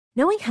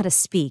Knowing how to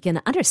speak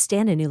and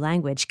understand a new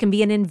language can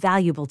be an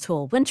invaluable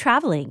tool when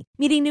traveling,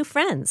 meeting new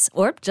friends,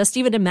 or just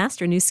even to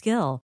master a new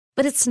skill.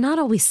 But it's not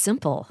always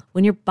simple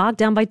when you're bogged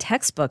down by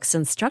textbooks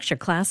and structured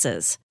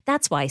classes.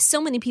 That's why so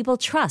many people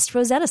trust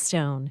Rosetta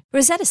Stone.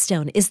 Rosetta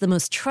Stone is the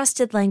most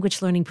trusted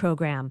language learning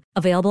program,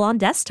 available on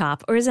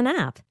desktop or as an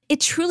app. It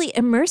truly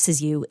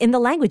immerses you in the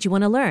language you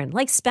want to learn,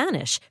 like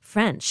Spanish,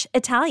 French,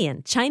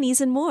 Italian,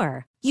 Chinese, and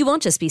more. You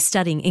won't just be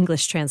studying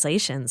English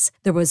translations.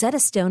 The Rosetta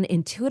Stone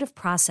intuitive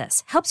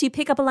process helps you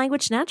pick up a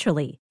language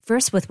naturally,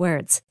 first with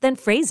words, then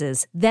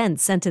phrases, then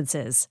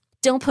sentences.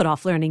 Don't put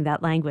off learning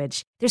that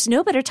language. There's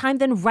no better time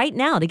than right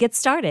now to get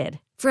started.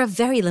 For a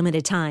very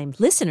limited time,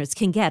 listeners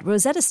can get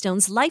Rosetta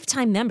Stone's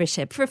lifetime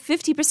membership for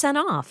 50%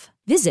 off.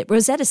 Visit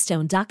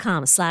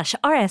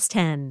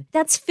rosettastone.com/rs10.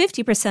 That's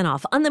 50%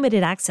 off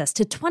unlimited access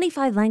to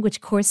 25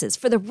 language courses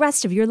for the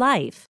rest of your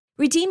life.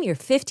 Redeem your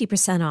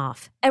 50%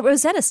 off at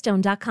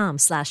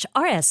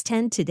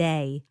rosettastone.com/rs10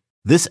 today.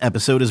 This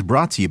episode is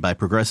brought to you by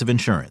Progressive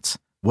Insurance.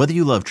 Whether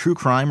you love true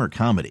crime or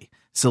comedy,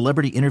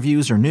 celebrity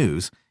interviews or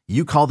news,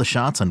 you call the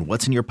shots on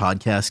what's in your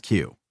podcast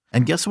queue.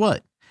 And guess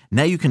what?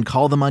 Now you can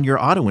call them on your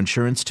auto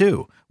insurance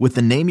too with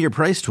the Name Your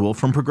Price tool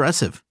from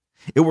Progressive.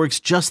 It works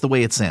just the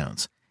way it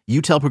sounds.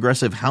 You tell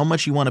Progressive how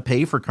much you want to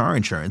pay for car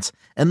insurance,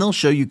 and they'll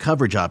show you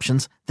coverage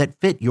options that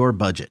fit your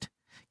budget.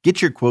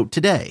 Get your quote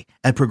today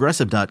at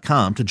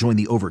Progressive.com to join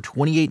the over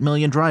 28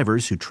 million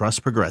drivers who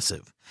trust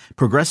Progressive.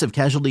 Progressive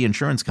Casualty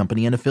Insurance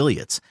Company and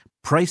Affiliates.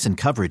 Price and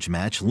coverage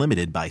match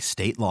limited by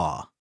state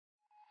law.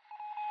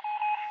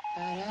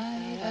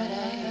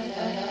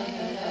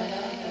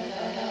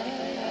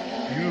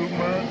 You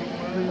must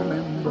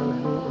remember,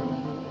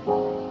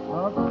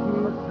 a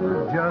kiss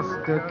is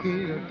just a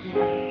kiss,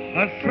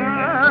 a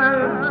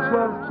sigh just a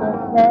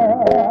sigh.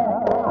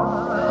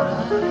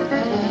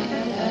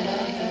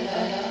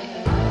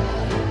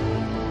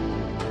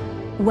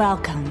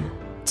 Welcome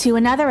to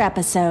another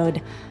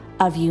episode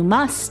of You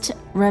Must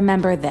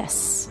Remember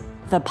This,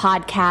 the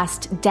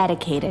podcast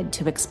dedicated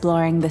to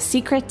exploring the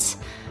secret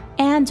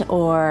and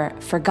or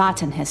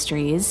forgotten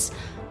histories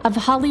of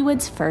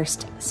Hollywood's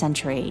first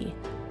century,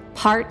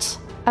 part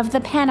of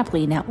the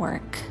Panoply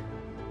Network.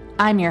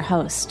 I'm your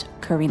host,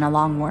 Karina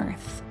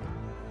Longworth,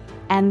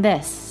 and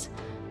this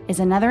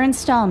is another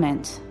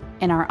installment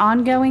in our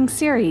ongoing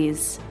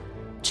series,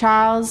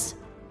 Charles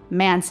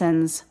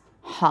Manson's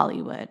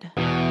Hollywood.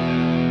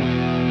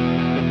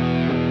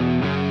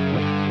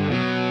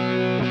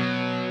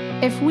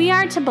 If we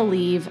are to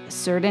believe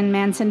certain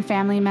Manson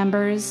family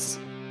members,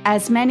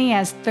 as many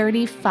as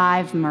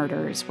 35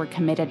 murders were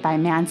committed by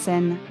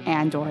Manson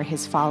and or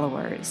his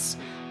followers,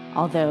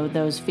 although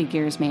those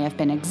figures may have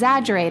been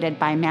exaggerated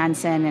by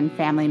Manson and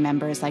family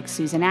members like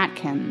Susan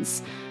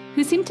Atkins,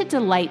 who seemed to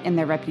delight in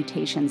their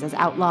reputations as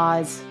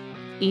outlaws,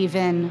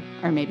 even,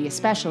 or maybe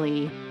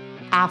especially,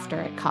 after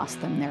it cost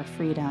them their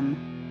freedom.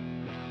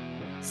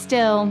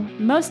 Still,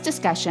 most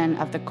discussion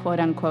of the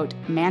quote-unquote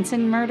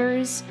Manson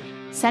murders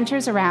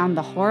centers around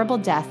the horrible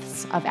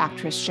deaths of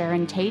actress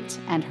Sharon Tate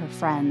and her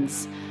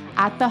friends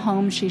at the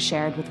home she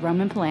shared with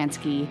Roman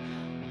Polanski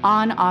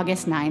on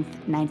August 9th,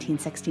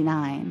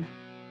 1969.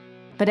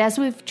 But as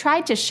we've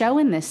tried to show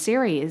in this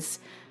series,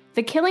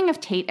 the killing of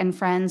Tate and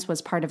friends was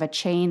part of a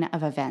chain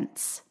of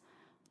events.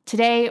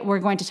 Today, we're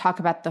going to talk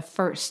about the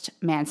first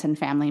Manson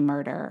family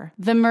murder,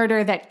 the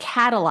murder that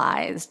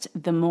catalyzed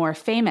the more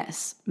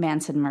famous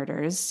Manson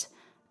murders,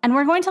 and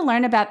we're going to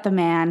learn about the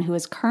man who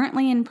is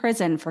currently in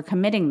prison for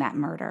committing that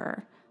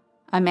murder,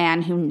 a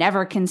man who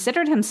never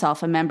considered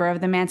himself a member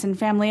of the Manson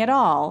family at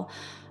all,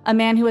 a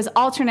man who has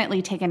alternately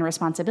taken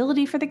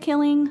responsibility for the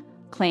killing,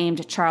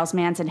 claimed Charles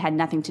Manson had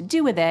nothing to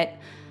do with it,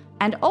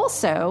 and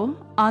also,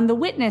 on the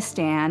witness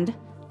stand,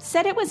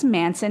 said it was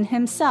Manson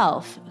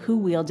himself who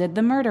wielded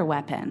the murder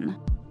weapon.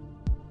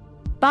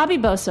 Bobby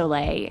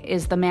Beausoleil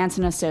is the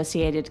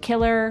Manson-associated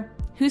killer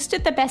who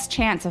stood the best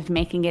chance of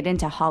making it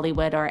into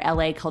Hollywood or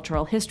LA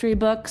cultural history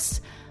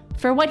books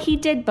for what he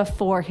did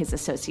before his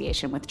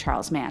association with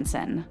Charles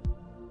Manson.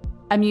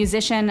 A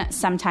musician,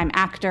 sometime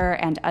actor,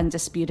 and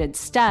undisputed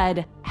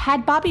stud,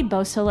 had Bobby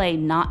Beausoleil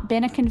not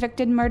been a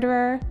convicted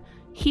murderer,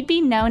 he'd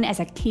be known as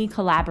a key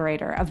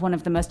collaborator of one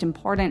of the most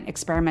important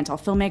experimental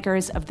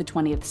filmmakers of the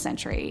 20th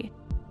century.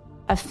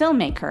 A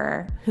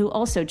filmmaker who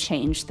also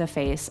changed the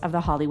face of the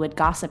Hollywood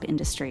gossip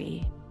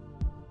industry.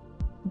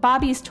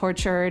 Bobby's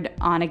tortured,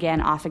 on-again,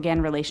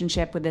 off-again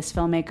relationship with this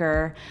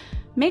filmmaker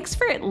makes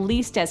for at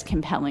least as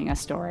compelling a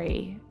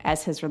story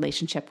as his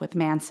relationship with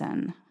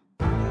Manson.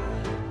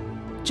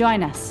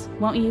 Join us,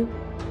 won't you,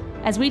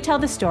 as we tell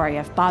the story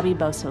of Bobby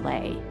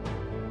Beausoleil,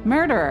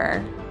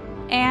 murderer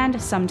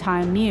and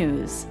sometime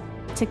muse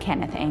to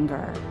Kenneth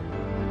Anger.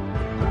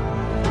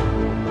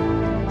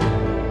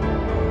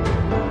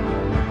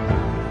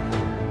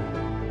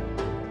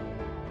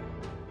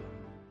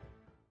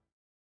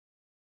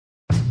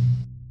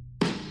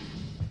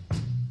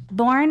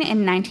 Born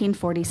in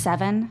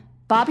 1947,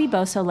 Bobby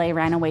Beausoleil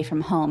ran away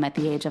from home at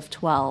the age of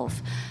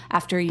 12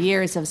 after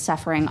years of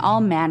suffering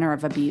all manner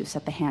of abuse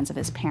at the hands of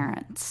his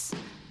parents.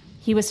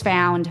 He was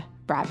found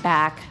brought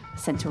back,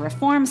 sent to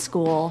reform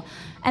school,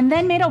 and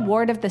then made a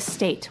ward of the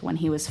state when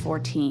he was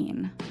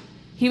 14.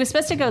 He was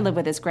supposed to go live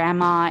with his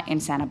grandma in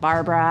Santa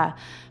Barbara,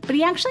 but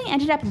he actually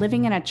ended up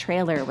living in a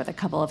trailer with a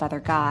couple of other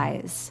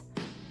guys.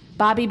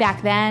 Bobby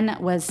back then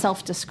was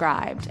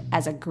self-described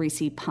as a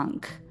greasy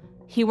punk.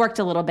 He worked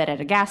a little bit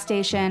at a gas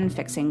station,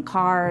 fixing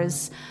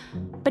cars,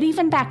 but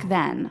even back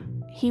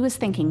then, he was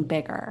thinking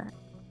bigger.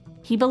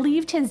 He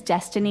believed his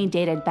destiny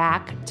dated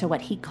back to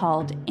what he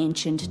called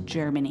ancient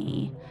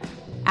Germany.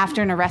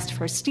 After an arrest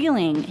for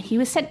stealing, he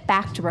was sent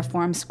back to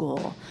reform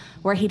school,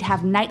 where he'd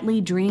have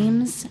nightly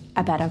dreams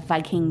about a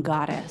Viking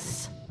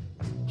goddess.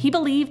 He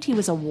believed he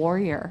was a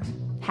warrior,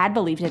 had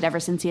believed it ever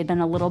since he had been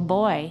a little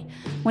boy,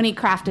 when he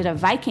crafted a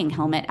Viking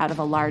helmet out of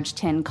a large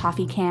tin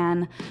coffee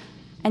can,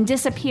 and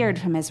disappeared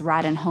from his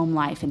rotten home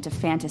life into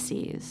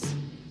fantasies,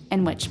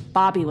 in which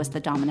Bobby was the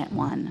dominant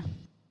one,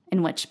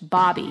 in which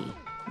Bobby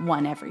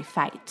won every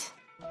fight.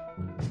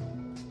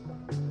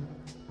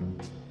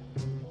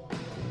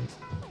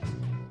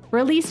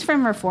 Released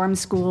from reform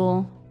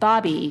school,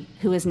 Bobby,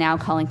 who is now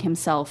calling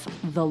himself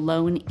the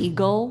Lone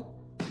Eagle,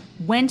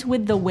 went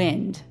with the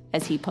wind,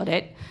 as he put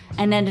it,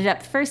 and ended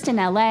up first in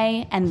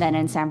LA and then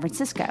in San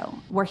Francisco,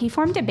 where he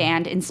formed a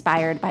band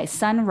inspired by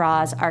Sun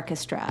Ra's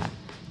orchestra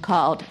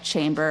called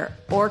Chamber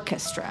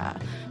Orchestra,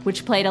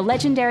 which played a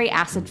legendary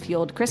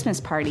acid-fueled Christmas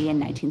party in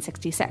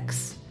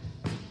 1966.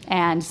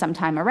 And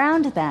sometime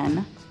around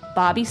then,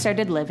 Bobby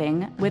started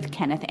living with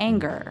Kenneth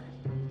Anger.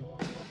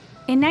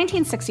 In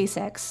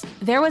 1966,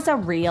 there was a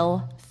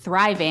real,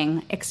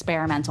 thriving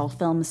experimental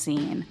film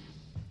scene,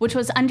 which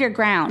was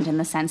underground in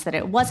the sense that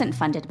it wasn't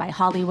funded by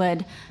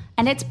Hollywood,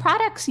 and its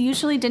products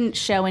usually didn't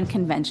show in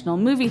conventional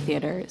movie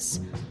theaters.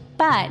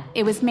 But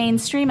it was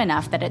mainstream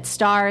enough that its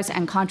stars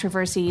and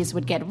controversies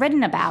would get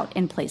written about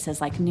in places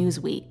like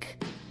Newsweek.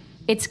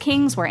 Its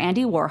kings were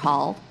Andy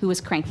Warhol, who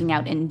was cranking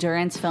out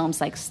endurance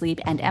films like Sleep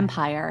and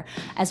Empire,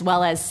 as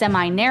well as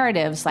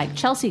semi-narratives like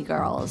Chelsea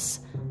Girls,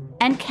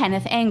 and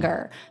Kenneth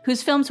Anger,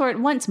 whose films were at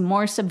once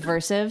more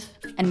subversive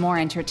and more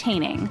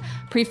entertaining,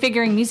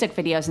 prefiguring music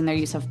videos in their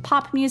use of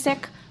pop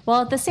music,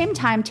 while at the same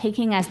time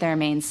taking as their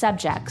main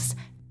subjects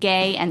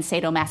gay and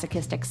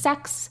sadomasochistic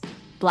sex,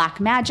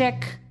 black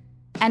magic,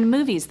 and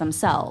movies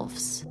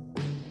themselves.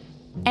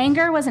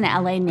 Anger was an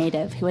LA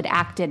native who had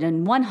acted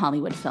in one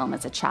Hollywood film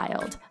as a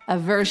child, a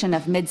version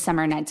of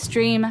Midsummer Night's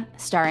Dream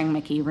starring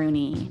Mickey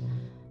Rooney.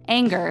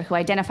 Anger, who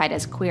identified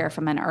as queer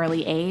from an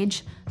early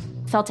age,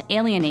 felt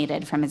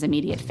alienated from his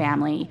immediate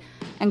family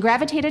and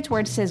gravitated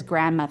towards his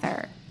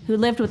grandmother, who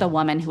lived with a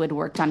woman who had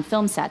worked on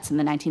film sets in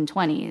the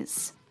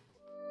 1920s.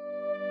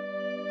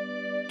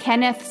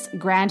 Kenneth's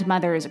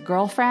grandmother's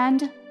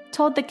girlfriend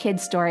told the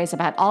kids stories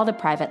about all the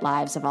private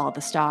lives of all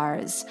the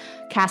stars,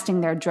 casting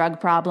their drug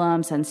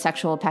problems and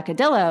sexual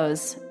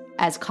peccadillos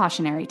as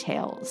cautionary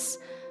tales.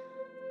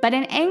 But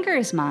in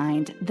Anger's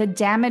mind, the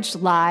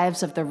damaged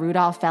lives of the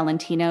Rudolph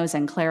Valentinos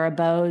and Clara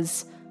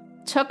Bows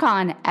took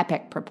on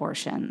epic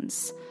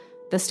proportions.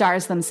 The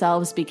stars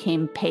themselves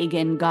became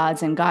pagan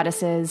gods and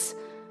goddesses,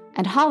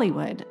 and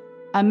Hollywood,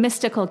 a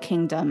mystical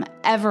kingdom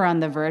ever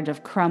on the verge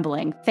of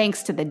crumbling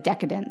thanks to the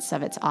decadence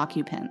of its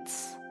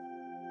occupants.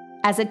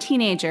 As a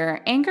teenager,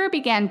 Anger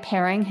began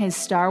pairing his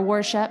star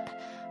worship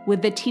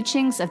with the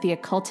teachings of the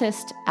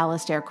occultist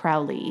Aleister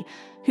Crowley,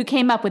 who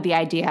came up with the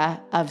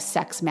idea of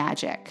sex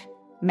magic.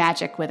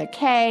 Magic with a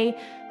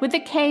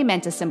K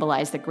meant to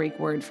symbolize the Greek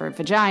word for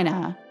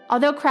vagina,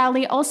 although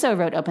Crowley also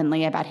wrote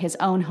openly about his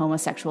own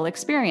homosexual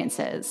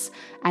experiences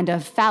and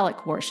of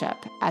phallic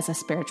worship as a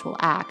spiritual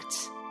act.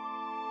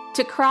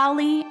 To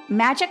Crowley,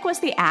 magic was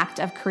the act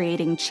of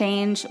creating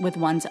change with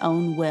one's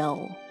own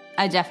will,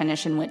 a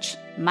definition which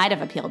might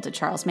have appealed to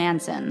Charles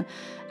Manson,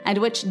 and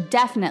which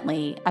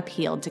definitely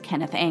appealed to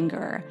Kenneth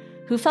Anger,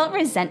 who felt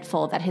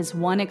resentful that his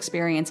one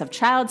experience of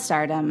child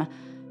stardom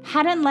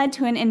hadn't led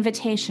to an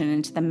invitation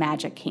into the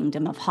magic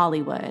kingdom of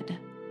Hollywood.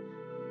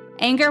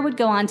 Anger would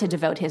go on to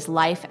devote his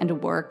life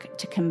and work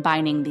to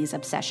combining these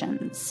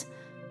obsessions: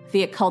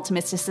 the occult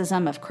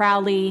mysticism of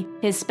Crowley,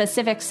 his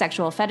specific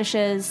sexual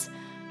fetishes,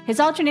 his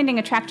alternating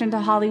attraction to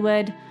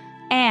Hollywood,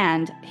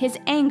 and his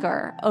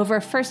anger over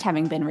first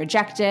having been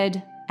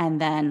rejected and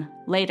then,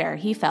 later,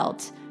 he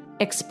felt,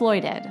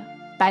 exploited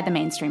by the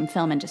mainstream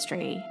film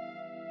industry.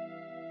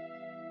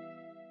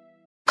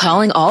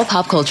 Calling all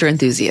pop culture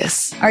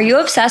enthusiasts. Are you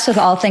obsessed with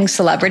all things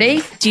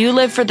celebrity? Do you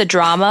live for the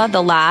drama,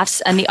 the laughs,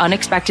 and the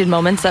unexpected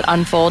moments that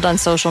unfold on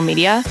social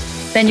media?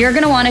 Then you're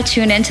going to want to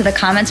tune in to the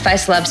Comments by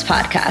Celebs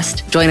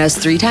podcast. Join us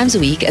 3 times a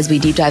week as we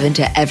deep dive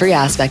into every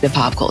aspect of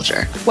pop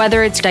culture.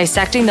 Whether it's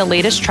dissecting the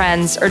latest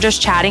trends or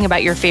just chatting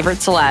about your favorite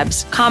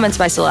celebs, Comments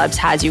by Celebs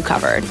has you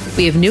covered.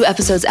 We have new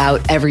episodes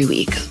out every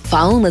week.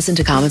 Follow and listen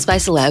to Comments by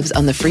Celebs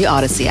on the free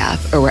Odyssey app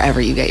or wherever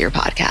you get your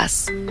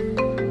podcasts.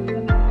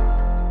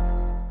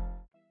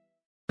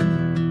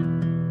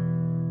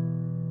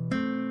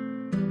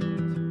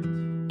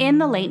 In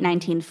the late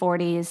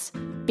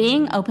 1940s,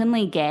 being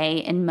openly gay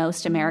in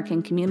most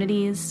American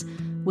communities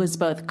was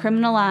both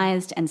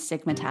criminalized and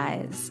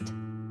stigmatized.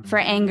 For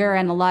Anger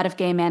and a lot of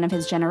gay men of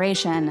his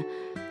generation,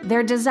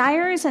 Their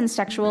desires and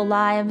sexual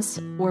lives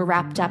were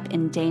wrapped up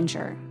in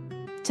danger,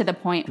 to the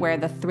point where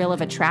the thrill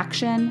of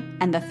attraction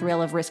and the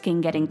thrill of risking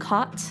getting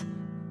caught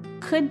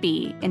could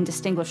be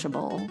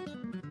indistinguishable.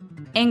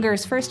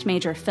 Anger's first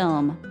major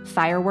film,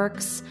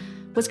 Fireworks,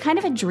 was kind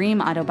of a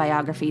dream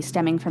autobiography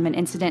stemming from an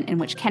incident in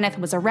which Kenneth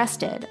was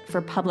arrested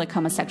for public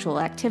homosexual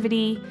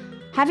activity,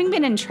 having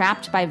been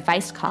entrapped by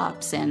vice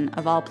cops in,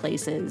 of all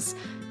places,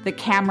 the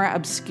Camera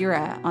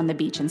Obscura on the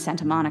beach in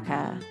Santa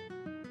Monica.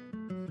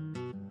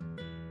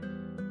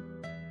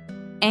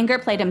 Anger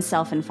played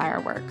himself in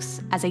Fireworks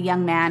as a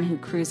young man who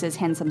cruises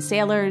handsome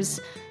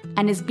sailors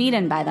and is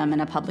beaten by them in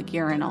a public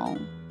urinal,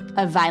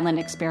 a violent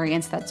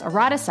experience that's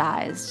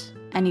eroticized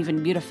and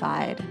even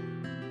beautified.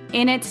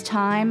 In its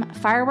time,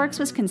 Fireworks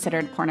was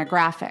considered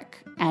pornographic,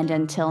 and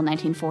until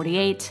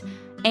 1948,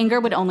 Anger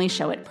would only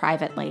show it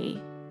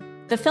privately.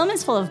 The film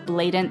is full of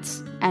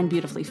blatant and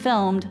beautifully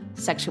filmed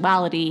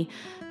sexuality,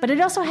 but it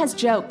also has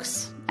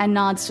jokes and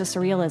nods to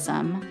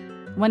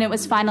surrealism. When it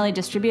was finally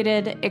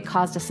distributed, it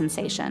caused a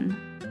sensation,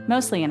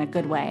 mostly in a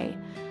good way.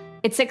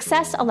 Its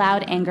success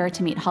allowed Anger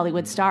to meet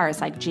Hollywood stars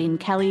like Gene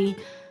Kelly,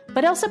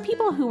 but also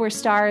people who were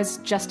stars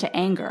just to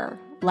Anger,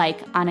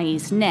 like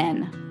Anais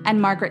Nin and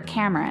Margaret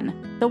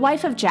Cameron, the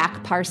wife of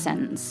Jack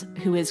Parsons,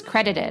 who is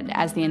credited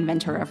as the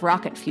inventor of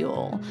rocket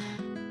fuel.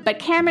 But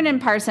Cameron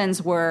and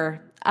Parsons were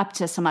up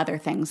to some other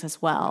things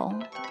as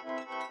well.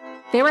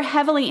 They were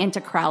heavily into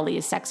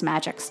Crowley's sex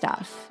magic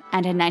stuff,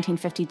 and in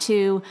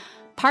 1952,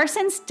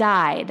 Parsons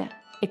died,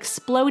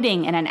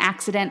 exploding in an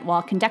accident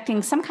while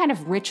conducting some kind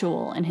of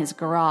ritual in his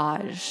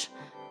garage.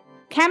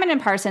 Cameron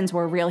and Parsons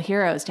were real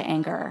heroes to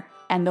Anger,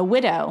 and the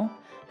widow,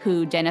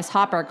 who Dennis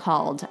Hopper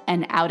called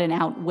an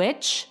out-and-out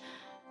witch,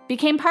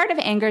 became part of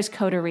Anger's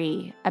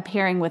coterie,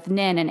 appearing with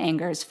Nin in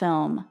Anger's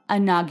film,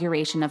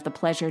 Inauguration of the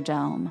Pleasure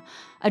Dome,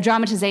 a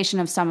dramatization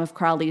of some of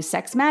Crowley's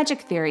sex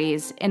magic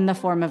theories in the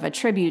form of a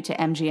tribute to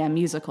MGM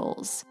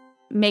musicals,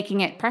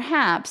 making it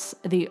perhaps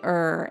the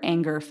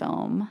Anger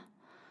film.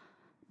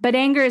 But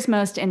Anger's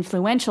most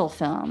influential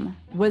film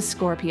was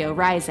Scorpio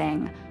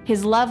Rising,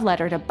 his love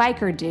letter to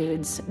biker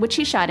dudes, which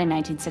he shot in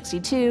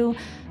 1962,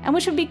 and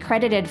which would be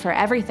credited for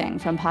everything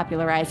from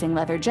popularizing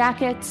leather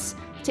jackets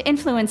to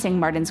influencing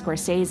Martin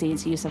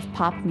Scorsese's use of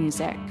pop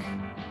music.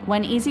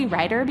 When Easy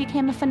Rider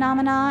became a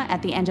phenomenon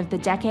at the end of the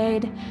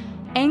decade,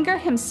 Anger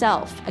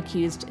himself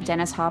accused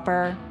Dennis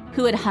Hopper,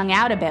 who had hung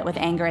out a bit with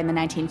Anger in the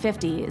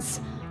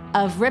 1950s,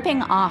 of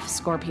ripping off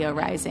Scorpio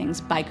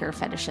Rising's biker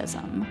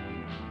fetishism.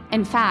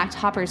 In fact,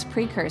 Hopper's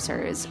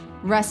precursors,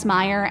 Russ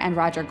Meyer and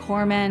Roger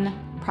Corman,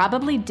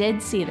 probably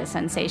did see the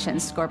sensation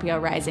Scorpio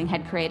Rising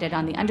had created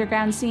on the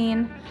underground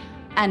scene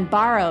and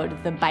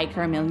borrowed the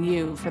biker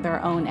milieu for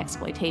their own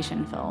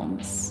exploitation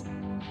films.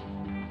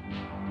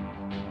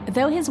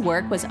 Though his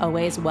work was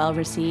always well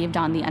received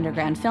on the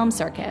underground film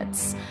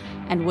circuits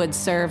and would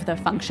serve the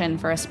function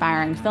for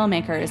aspiring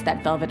filmmakers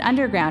that Velvet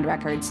Underground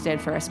Records did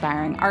for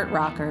aspiring art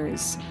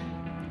rockers,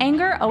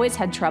 Anger always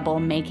had trouble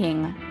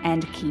making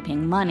and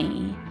keeping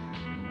money.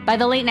 By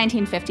the late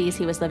 1950s,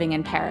 he was living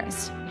in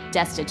Paris,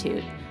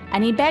 destitute,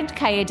 and he begged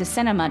Cahiers du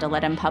Cinema to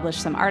let him publish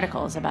some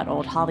articles about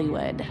old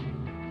Hollywood.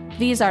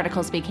 These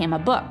articles became a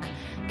book,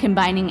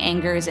 combining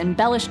Anger's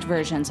embellished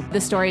versions of the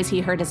stories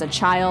he heard as a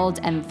child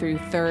and through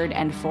third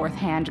and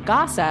fourth-hand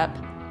gossip,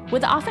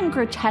 with often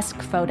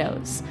grotesque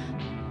photos,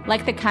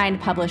 like the kind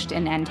published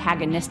in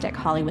antagonistic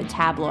Hollywood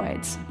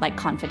tabloids, like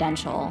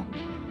Confidential.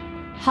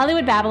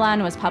 Hollywood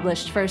Babylon was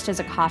published first as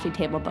a coffee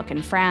table book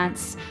in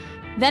France.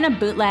 Then a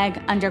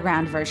bootleg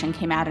underground version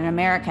came out in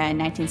America in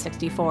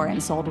 1964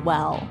 and sold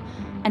well.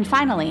 And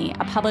finally,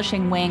 a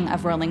publishing wing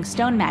of Rolling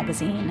Stone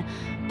magazine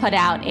put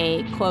out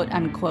a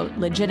quote-unquote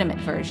legitimate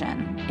version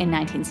in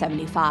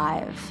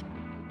 1975.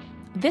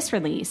 This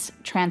release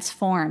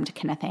transformed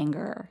Kenneth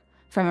Anger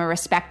from a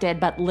respected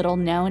but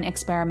little-known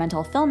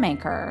experimental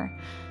filmmaker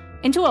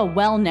into a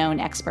well-known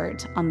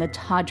expert on the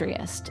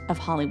tawdriest of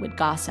Hollywood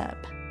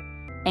gossip.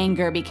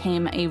 Anger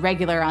became a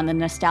regular on the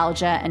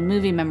nostalgia and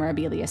movie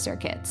memorabilia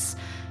circuits,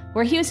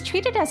 where he was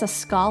treated as a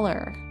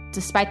scholar,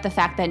 despite the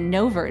fact that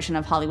no version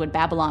of Hollywood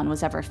Babylon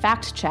was ever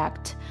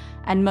fact-checked,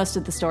 and most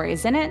of the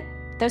stories in it,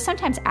 though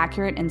sometimes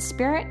accurate in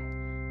spirit,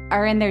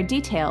 are in their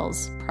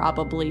details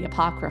probably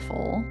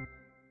apocryphal.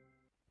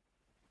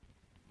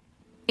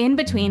 In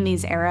between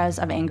these eras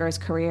of Anger's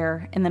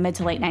career, in the mid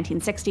to late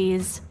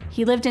 1960s,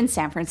 he lived in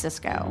San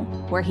Francisco,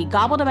 where he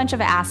gobbled a bunch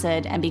of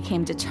acid and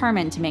became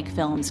determined to make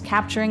films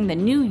capturing the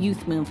new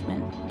youth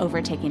movement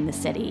overtaking the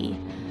city.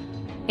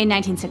 In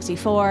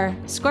 1964,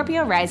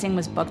 Scorpio Rising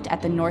was booked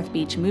at the North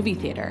Beach Movie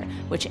Theater,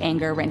 which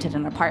Anger rented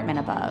an apartment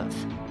above.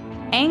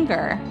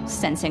 Anger,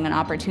 sensing an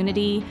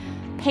opportunity,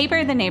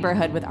 papered the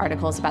neighborhood with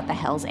articles about the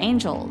Hells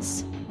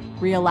Angels.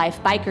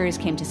 Real-life bikers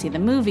came to see the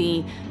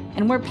movie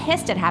and were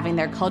pissed at having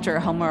their culture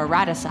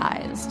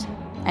homoeroticized.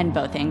 And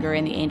both Anger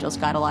and the Angels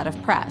got a lot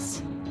of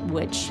press,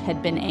 which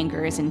had been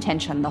Anger's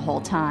intention the whole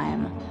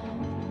time.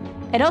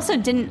 It also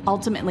didn't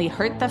ultimately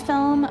hurt the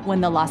film when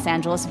the Los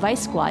Angeles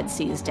Vice Squad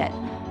seized it,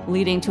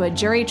 leading to a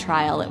jury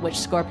trial at which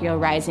Scorpio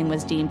Rising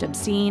was deemed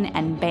obscene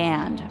and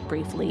banned,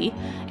 briefly,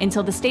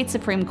 until the state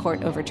Supreme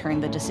Court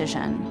overturned the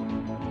decision.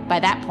 By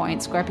that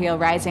point, Scorpio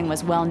Rising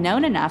was well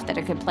known enough that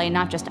it could play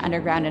not just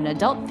underground and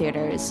adult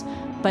theaters,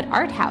 but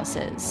art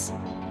houses.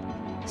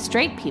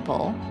 Straight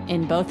people,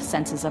 in both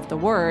senses of the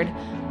word,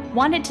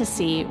 wanted to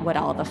see what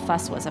all the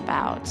fuss was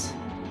about.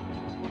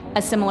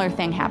 A similar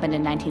thing happened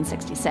in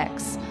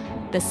 1966.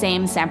 The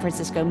same San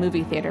Francisco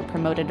movie theater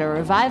promoted a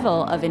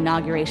revival of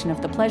Inauguration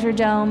of the Pleasure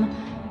Dome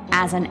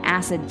as an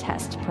acid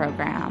test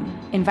program,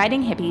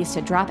 inviting hippies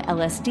to drop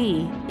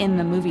LSD in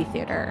the movie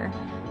theater.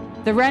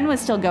 The run was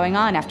still going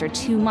on after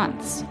 2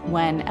 months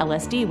when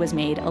LSD was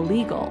made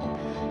illegal,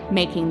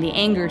 making the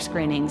Anger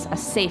screenings a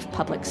safe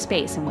public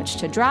space in which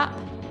to drop,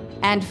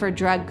 and for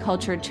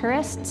drug-cultured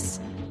tourists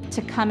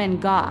to come and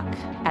gawk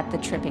at the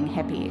tripping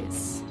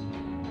hippies.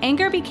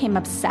 Anger became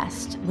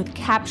obsessed with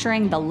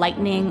capturing the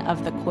lightning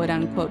of the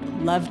quote-unquote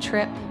love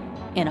trip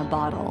in a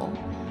bottle.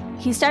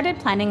 He started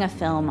planning a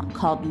film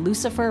called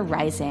Lucifer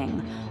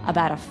Rising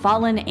about a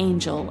fallen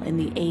angel in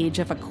the age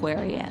of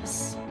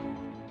Aquarius.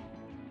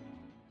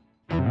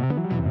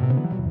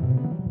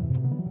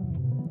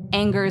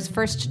 Anger's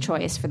first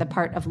choice for the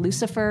part of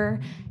Lucifer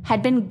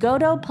had been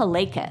Godo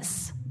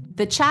Palekis,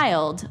 the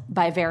child,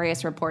 by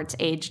various reports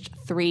aged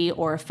 3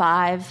 or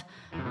 5,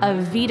 of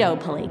Vito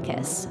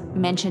Palekis,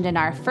 mentioned in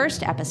our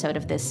first episode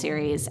of this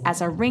series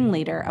as a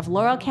ringleader of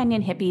Laurel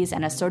Canyon hippies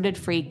and assorted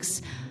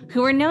freaks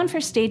who were known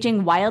for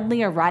staging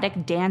wildly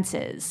erotic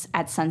dances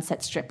at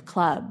Sunset Strip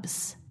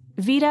clubs.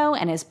 Vito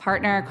and his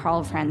partner,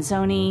 Carl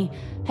Franzoni,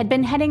 had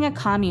been heading a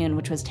commune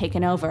which was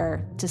taken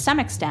over, to some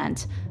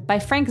extent, by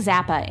Frank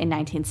Zappa in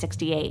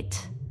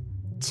 1968.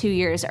 2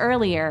 years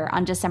earlier,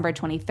 on December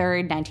 23,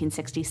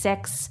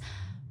 1966,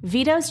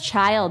 Vito's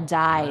child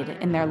died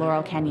in their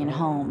Laurel Canyon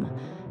home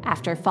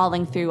after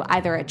falling through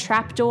either a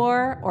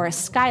trapdoor or a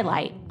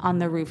skylight on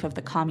the roof of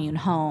the commune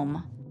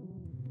home.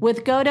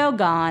 With Godo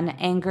gone,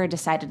 Anger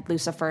decided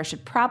Lucifer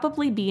should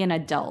probably be an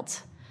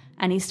adult,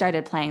 and he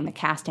started playing the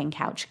casting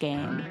couch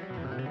game.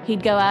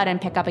 He'd go out and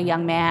pick up a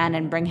young man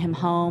and bring him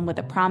home with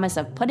a promise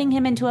of putting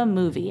him into a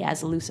movie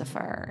as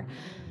Lucifer.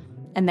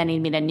 And then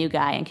he'd meet a new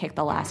guy and kick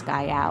the last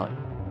guy out.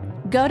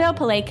 Godo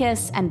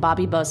Palekis and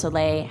Bobby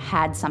Beausoleil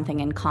had something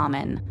in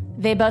common.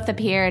 They both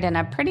appeared in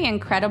a pretty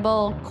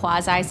incredible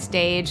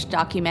quasi-staged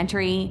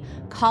documentary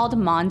called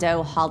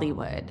Mondo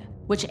Hollywood,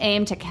 which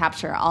aimed to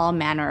capture all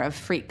manner of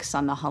freaks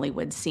on the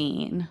Hollywood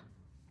scene.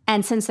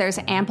 And since there's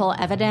ample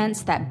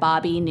evidence that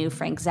Bobby knew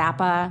Frank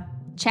Zappa,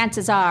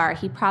 chances are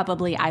he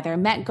probably either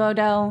met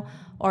Godo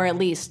or at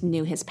least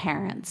knew his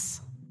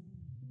parents.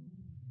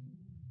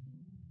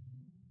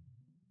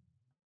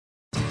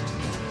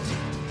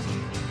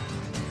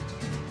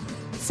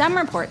 Some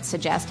reports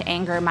suggest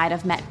Anger might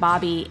have met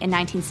Bobby in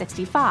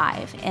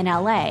 1965 in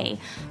LA,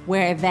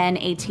 where then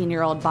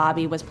 18-year-old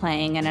Bobby was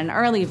playing in an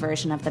early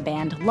version of the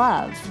band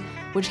Love,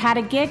 which had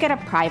a gig at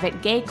a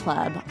private gay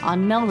club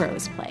on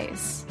Melrose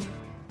Place.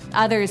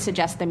 Others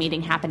suggest the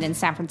meeting happened in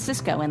San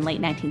Francisco in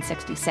late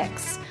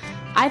 1966,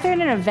 either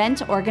in an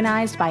event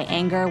organized by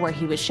Anger where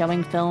he was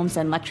showing films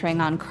and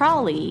lecturing on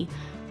Crawley,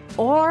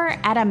 or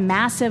at a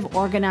massive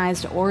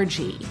organized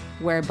orgy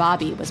where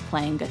Bobby was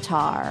playing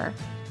guitar.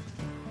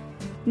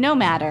 No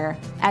matter,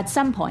 at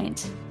some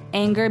point,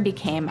 Anger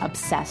became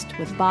obsessed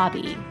with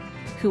Bobby,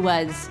 who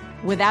was,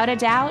 without a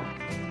doubt,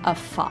 a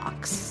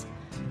fox.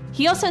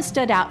 He also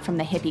stood out from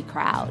the hippie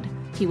crowd.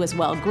 He was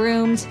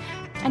well-groomed,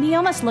 and he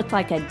almost looked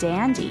like a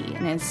dandy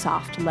in his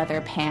soft leather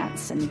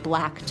pants and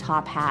black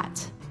top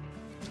hat.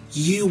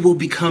 You will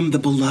become the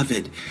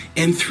beloved,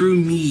 and through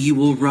me you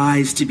will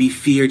rise to be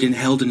feared and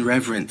held in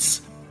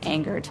reverence,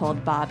 Anger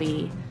told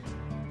Bobby.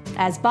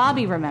 As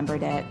Bobby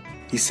remembered it,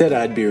 he said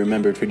I'd be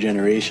remembered for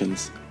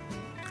generations.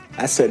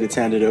 I said it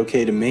sounded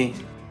okay to me.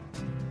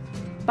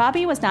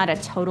 Bobby was not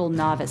a total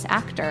novice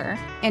actor.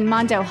 In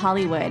Mondo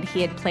Hollywood,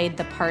 he had played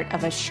the part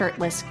of a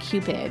shirtless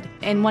Cupid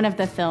in one of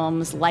the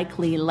film's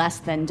likely less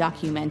than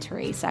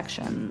documentary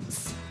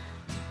sections.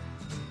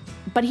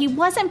 But he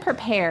wasn't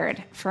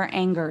prepared for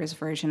Anger's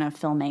version of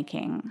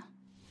filmmaking.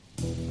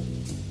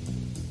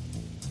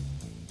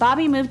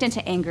 Bobby moved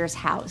into Anger's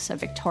house, a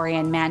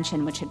Victorian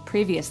mansion which had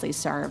previously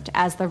served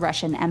as the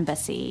Russian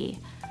embassy.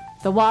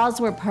 The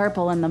walls were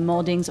purple and the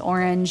moldings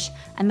orange,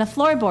 and the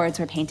floorboards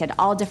were painted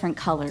all different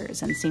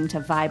colors and seemed to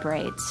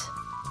vibrate.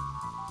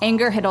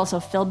 Anger had also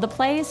filled the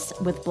place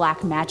with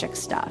black magic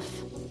stuff.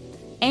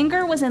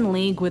 Anger was in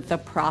league with The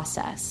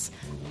Process,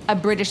 a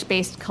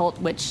British-based cult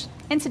which,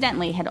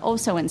 incidentally, had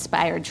also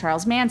inspired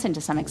Charles Manson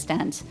to some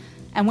extent,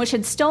 and which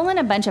had stolen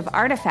a bunch of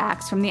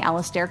artifacts from the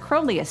Aleister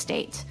Crowley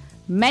estate,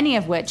 many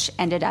of which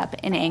ended up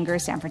in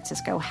Anger's San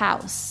Francisco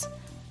house.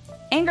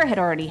 Anger had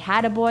already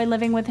had a boy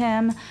living with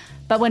him,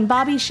 but when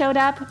Bobby showed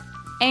up,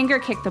 Anger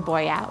kicked the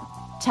boy out,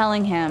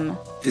 telling him,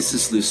 "This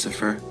is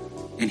Lucifer,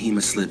 and he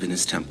must live in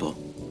his temple."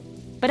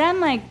 But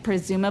unlike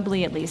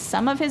presumably at least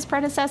some of his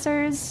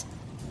predecessors,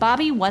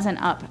 Bobby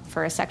wasn't up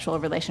for a sexual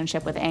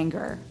relationship with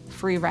Anger,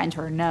 free rent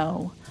or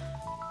no.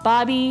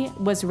 Bobby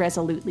was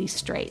resolutely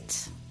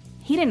straight.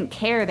 He didn't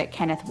care that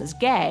Kenneth was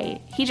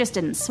gay, he just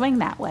didn't swing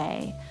that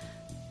way.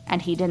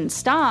 And he didn't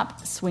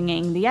stop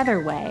swinging the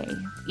other way,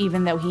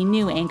 even though he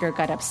knew Anger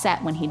got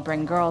upset when he'd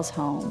bring girls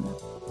home.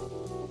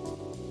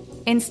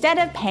 Instead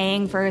of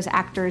paying for his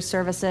actor's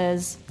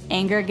services,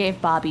 Anger gave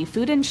Bobby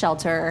food and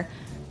shelter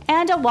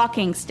and a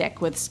walking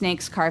stick with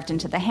snakes carved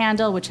into the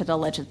handle, which had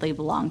allegedly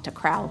belonged to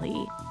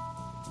Crowley.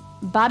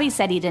 Bobby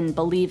said he didn't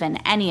believe in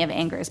any of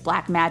Anger's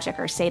black magic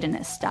or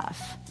Satanist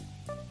stuff,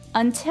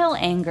 until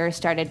Anger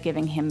started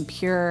giving him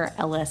pure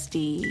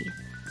LSD.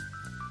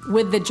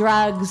 With the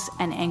drugs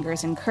and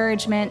Anger's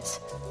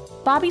encouragement,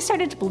 Bobby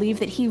started to believe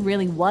that he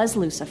really was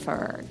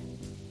Lucifer,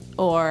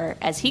 or,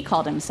 as he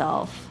called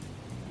himself,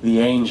 the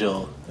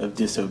angel of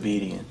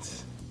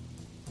disobedience.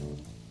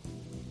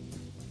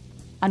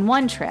 On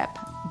one trip,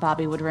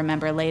 Bobby would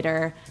remember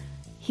later,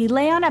 he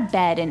lay on a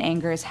bed in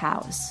Anger's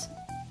house,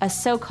 a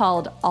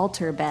so-called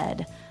altar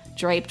bed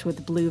draped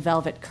with blue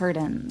velvet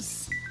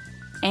curtains.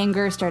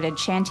 Anger started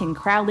chanting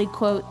Crowley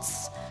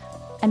quotes,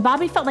 and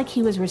Bobby felt like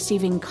he was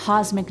receiving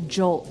cosmic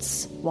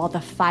jolts while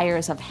the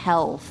fires of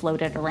hell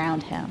floated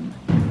around him.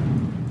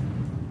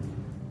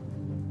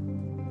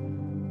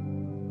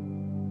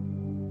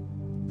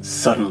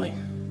 Suddenly,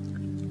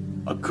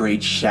 a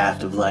great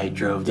shaft of light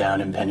drove down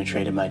and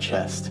penetrated my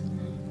chest.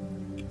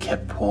 It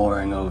kept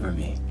pouring over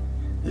me,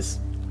 this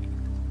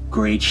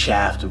great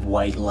shaft of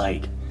white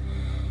light.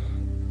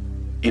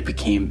 It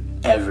became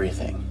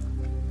everything.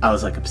 I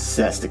was like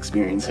obsessed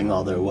experiencing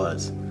all there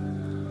was.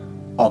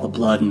 All the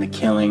blood and the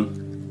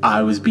killing.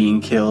 I was being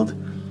killed.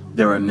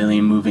 There were a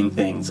million moving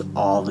things,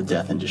 all the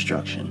death and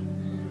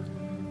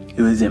destruction.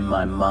 It was in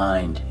my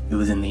mind. It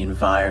was in the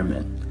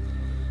environment.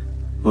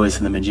 The voice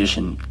of the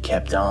magician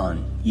kept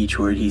on. Each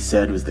word he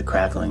said was the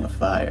crackling of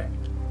fire.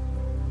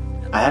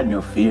 I had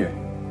no fear.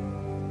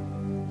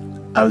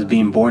 I was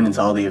being born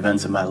into all the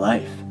events of my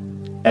life.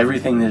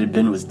 Everything that had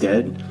been was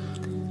dead.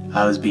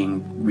 I was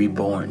being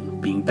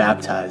reborn, being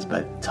baptized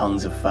by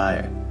tongues of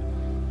fire.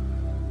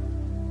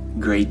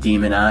 Great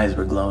demon eyes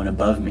were glowing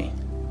above me.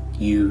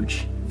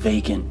 Huge,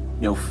 vacant,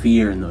 no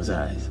fear in those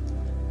eyes.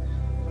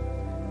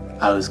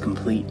 I was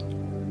complete.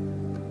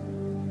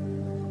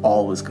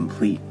 All was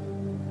complete.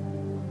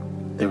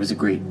 There was a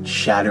great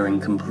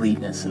shattering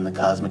completeness in the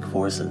cosmic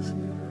forces.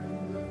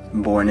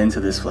 Born into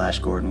this Flash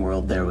Gordon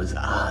world, there was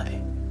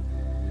I,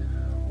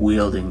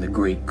 wielding the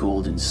great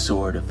golden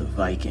sword of the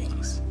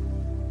Vikings.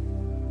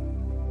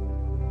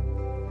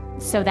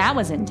 So that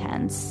was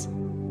intense.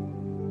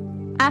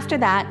 After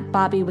that,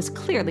 Bobby was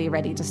clearly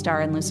ready to star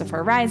in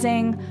Lucifer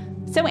Rising,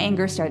 so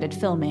Anger started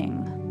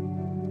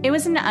filming. It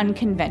was an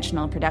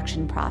unconventional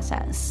production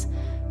process.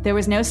 There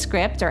was no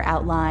script or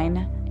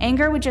outline.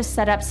 Anger would just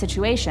set up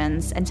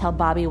situations and tell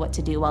Bobby what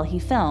to do while he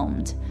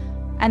filmed.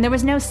 And there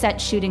was no set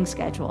shooting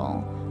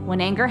schedule. When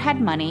Anger had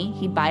money,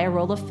 he'd buy a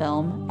roll of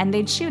film and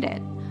they'd shoot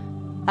it.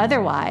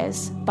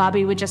 Otherwise,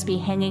 Bobby would just be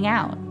hanging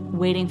out,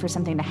 waiting for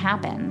something to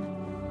happen.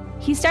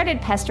 He started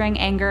pestering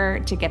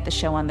Anger to get the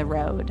show on the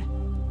road.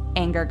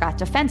 Anger got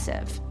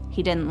defensive.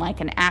 He didn't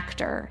like an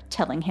actor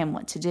telling him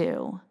what to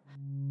do.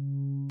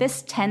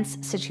 This tense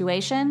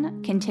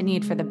situation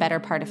continued for the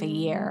better part of a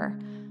year.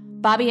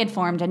 Bobby had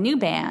formed a new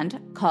band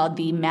called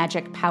the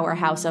Magic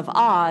Powerhouse of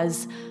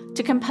Oz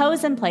to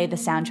compose and play the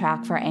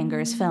soundtrack for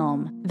Anger's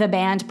film. The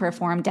band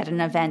performed at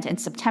an event in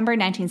September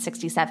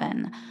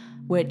 1967,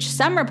 which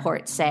some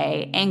reports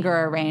say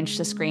Anger arranged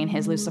to screen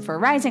his Lucifer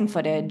Rising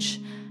footage,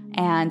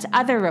 and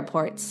other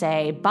reports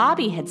say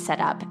Bobby had set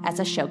up as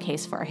a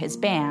showcase for his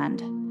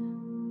band.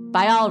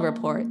 By all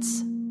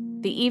reports,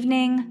 the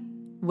evening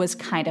was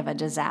kind of a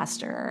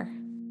disaster.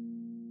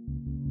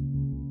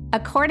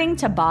 According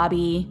to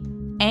Bobby,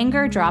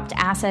 Anger dropped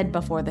acid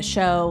before the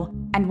show,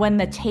 and when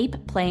the tape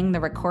playing the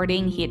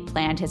recording he had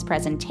planned his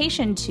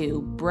presentation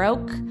to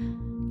broke,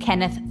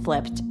 Kenneth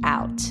flipped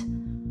out.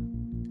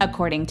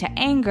 According to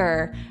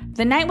Anger,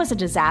 the night was a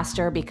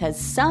disaster because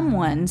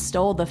someone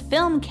stole the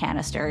film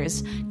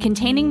canisters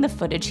containing the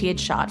footage he had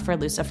shot for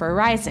Lucifer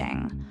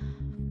Rising.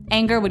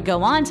 Anger would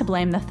go on to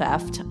blame the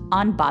theft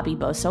on Bobby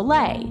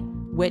Beausoleil,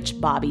 which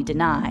Bobby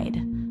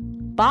denied.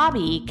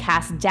 Bobby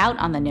cast doubt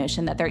on the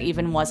notion that there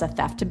even was a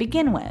theft to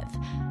begin with.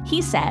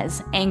 He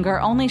says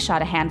Anger only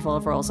shot a handful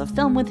of rolls of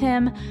film with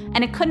him,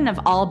 and it couldn't have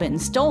all been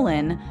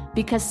stolen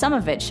because some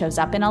of it shows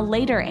up in a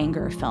later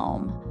Anger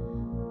film.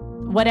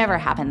 Whatever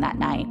happened that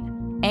night,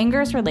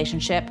 Anger's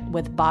relationship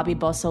with Bobby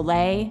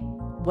Beausoleil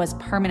was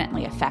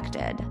permanently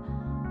affected.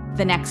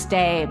 The next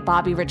day,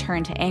 Bobby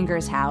returned to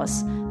Anger's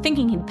house,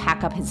 thinking he'd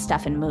pack up his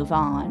stuff and move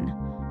on.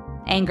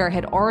 Anger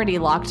had already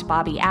locked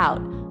Bobby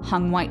out,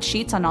 hung white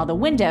sheets on all the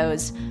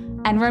windows,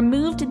 and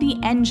removed the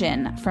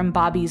engine from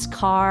Bobby's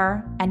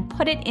car and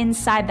put it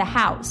inside the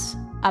house,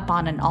 up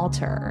on an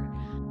altar.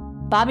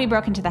 Bobby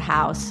broke into the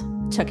house,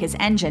 took his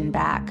engine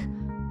back,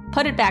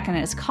 put it back in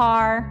his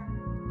car,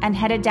 and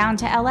headed down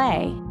to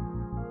LA.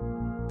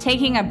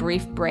 Taking a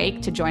brief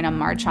break to join a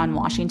march on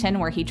Washington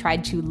where he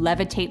tried to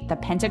levitate the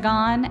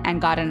Pentagon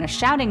and got in a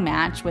shouting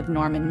match with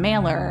Norman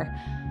Mailer,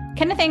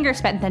 Kenneth Anger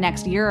spent the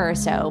next year or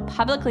so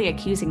publicly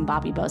accusing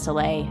Bobby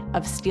Beausoleil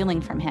of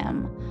stealing from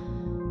him.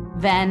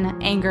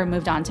 Then, Anger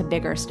moved on to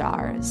bigger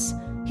stars.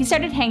 He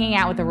started hanging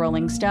out with the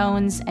Rolling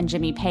Stones and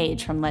Jimmy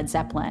Page from Led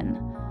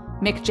Zeppelin.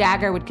 Mick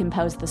Jagger would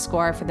compose the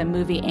score for the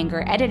movie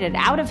Anger edited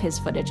out of his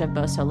footage of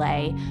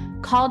Beausoleil,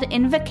 called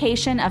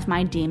Invocation of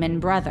My Demon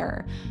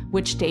Brother,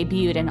 which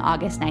debuted in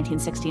August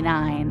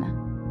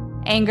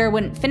 1969. Anger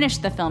wouldn't finish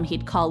the film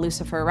he'd call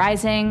Lucifer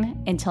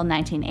Rising until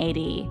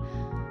 1980.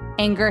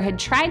 Anger had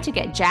tried to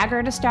get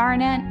Jagger to star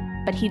in it,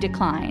 but he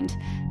declined,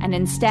 and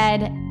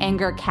instead,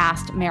 Anger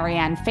cast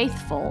Marianne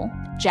Faithfull,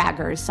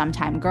 Jagger's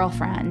sometime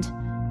girlfriend,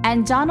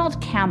 and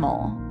Donald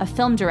Cammell, a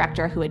film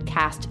director who had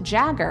cast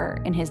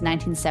Jagger in his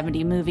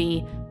 1970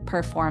 movie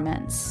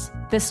Performance.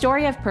 The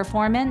story of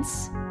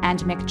Performance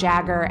and Mick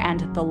Jagger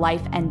and the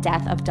life and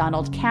death of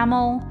Donald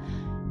Cammell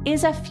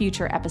is a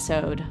future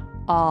episode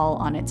all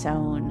on its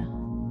own.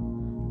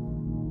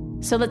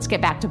 So let's get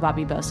back to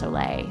Bobby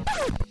Beausoleil.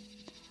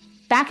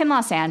 Back in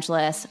Los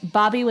Angeles,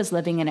 Bobby was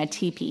living in a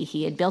teepee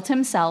he had built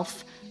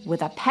himself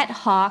with a pet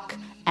hawk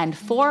and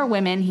 4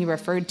 women he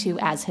referred to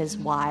as his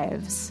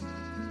wives.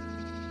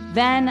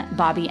 Then,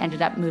 Bobby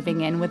ended up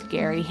moving in with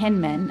Gary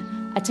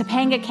Hinman, a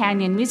Topanga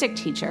Canyon music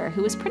teacher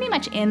who was pretty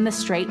much in the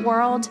straight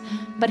world,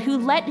 but who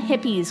let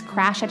hippies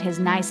crash at his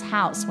nice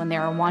house when they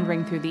were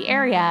wandering through the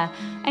area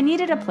and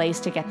needed a place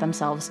to get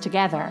themselves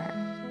together.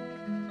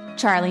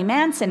 Charlie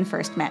Manson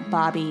first met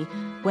Bobby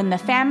when the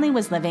family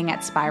was living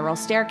at Spiral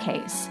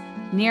Staircase,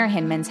 near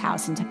Hinman's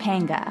house in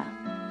Topanga.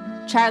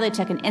 Charlie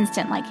took an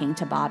instant liking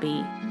to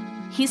Bobby.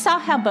 He saw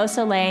how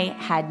Beausoleil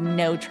had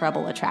no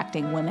trouble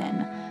attracting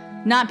women.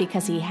 Not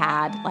because he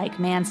had, like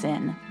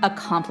Manson, a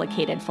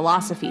complicated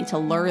philosophy to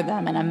lure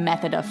them and a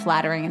method of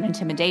flattering and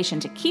intimidation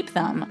to keep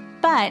them,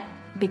 but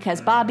because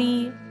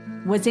Bobby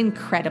was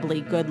incredibly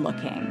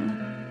good-looking.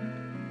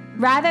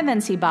 Rather than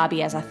see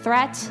Bobby as a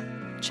threat,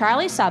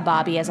 Charlie saw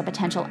Bobby as a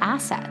potential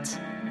asset.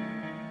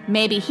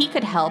 Maybe he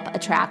could help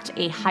attract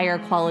a higher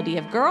quality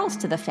of girls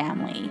to the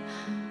family,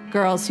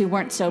 girls who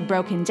weren't so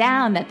broken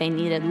down that they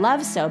needed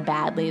love so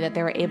badly that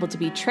they were able to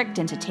be tricked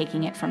into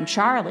taking it from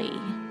Charlie.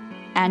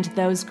 And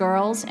those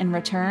girls, in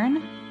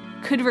return,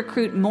 could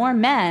recruit more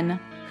men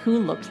who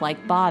looked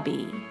like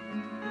Bobby.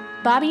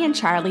 Bobby and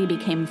Charlie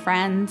became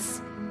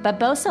friends, but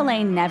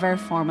Beausoleil never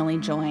formally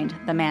joined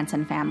the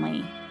Manson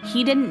family.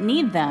 He didn't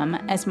need them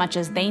as much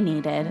as they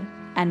needed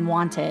and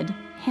wanted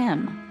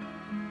him.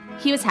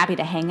 He was happy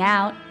to hang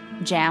out,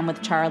 jam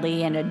with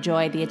Charlie, and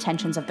enjoy the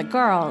attentions of the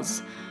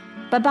girls,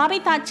 but Bobby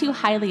thought too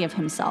highly of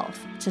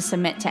himself to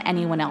submit to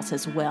anyone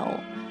else's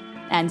will,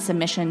 and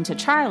submission to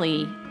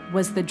Charlie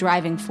was the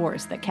driving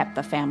force that kept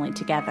the family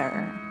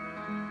together.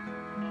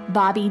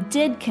 Bobby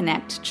did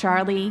connect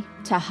Charlie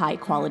to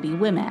high-quality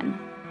women.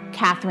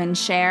 Catherine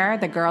Scher,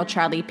 the girl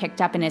Charlie picked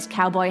up in his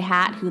cowboy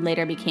hat who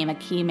later became a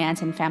key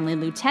Manson family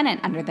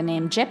lieutenant under the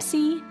name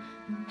Gypsy,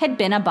 had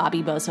been a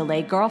Bobby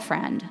Beausoleil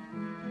girlfriend.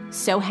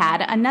 So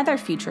had another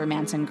future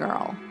Manson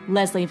girl,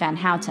 Leslie Van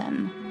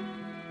Houten.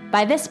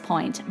 By this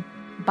point,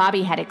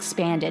 Bobby had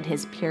expanded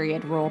his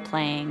period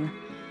role-playing.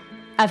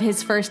 Of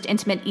his first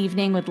intimate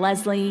evening with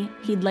Leslie,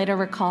 he'd later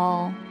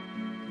recall,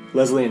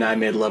 Leslie and I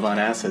made love on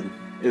acid.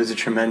 It was a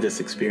tremendous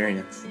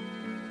experience.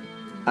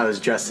 I was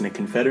dressed in a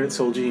Confederate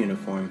soldier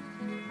uniform.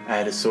 I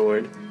had a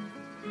sword.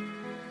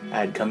 I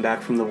had come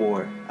back from the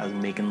war. I was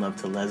making love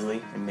to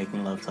Leslie and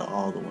making love to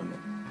all the women.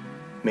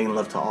 Making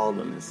love to all of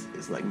them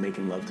is like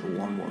making love to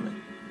one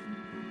woman.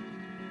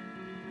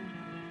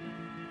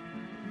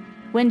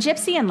 When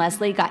Gypsy and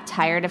Leslie got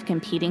tired of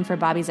competing for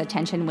Bobby's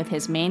attention with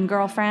his main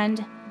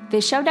girlfriend, they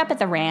showed up at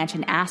the ranch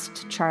and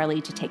asked Charlie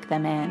to take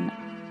them in.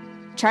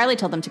 Charlie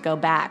told them to go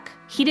back.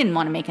 He didn't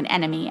want to make an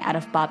enemy out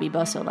of Bobby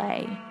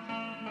Beausoleil.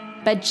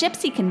 But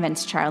Gypsy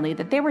convinced Charlie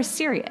that they were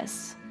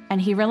serious,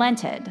 and he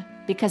relented,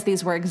 because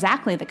these were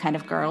exactly the kind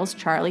of girls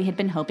Charlie had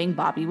been hoping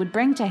Bobby would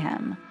bring to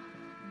him.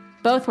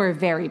 Both were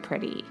very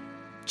pretty.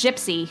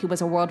 Gypsy, who was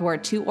a World War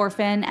II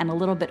orphan and a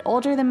little bit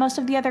older than most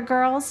of the other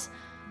girls,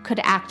 could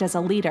act as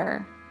a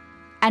leader.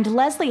 And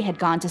Leslie had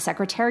gone to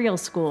secretarial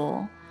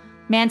school.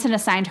 Manson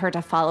assigned her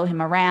to follow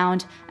him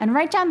around and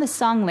write down the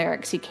song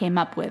lyrics he came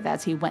up with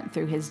as he went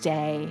through his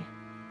day.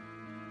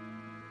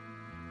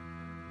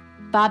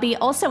 Bobby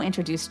also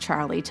introduced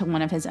Charlie to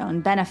one of his own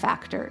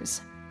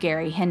benefactors,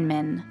 Gary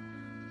Hinman.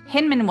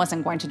 Hinman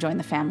wasn't going to join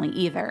the family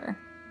either.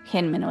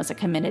 Hinman was a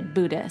committed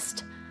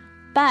Buddhist.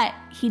 But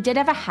he did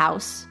have a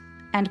house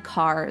and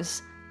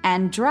cars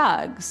and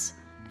drugs,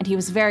 and he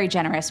was very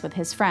generous with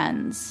his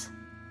friends.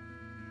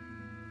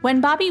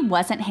 When Bobby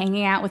wasn't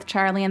hanging out with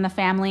Charlie and the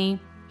family,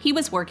 he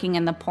was working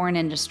in the porn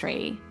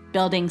industry,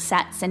 building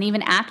sets and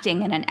even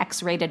acting in an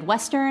X-rated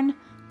Western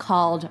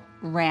called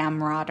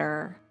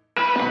Ramrodder.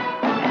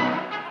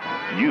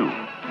 You,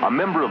 a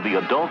member of the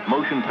adult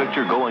motion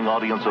picture-going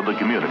audience of the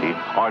community,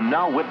 are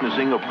now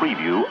witnessing a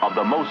preview of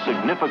the most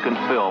significant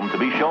film to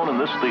be shown in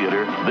this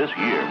theater this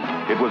year.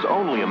 It was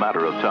only a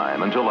matter of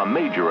time until a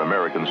major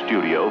American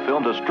studio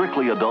filmed a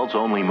strictly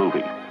adults-only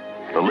movie.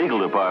 The legal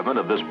department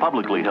of this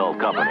publicly held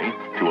company,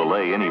 to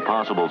allay any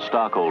possible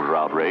stockholder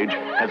outrage,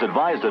 has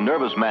advised the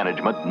nervous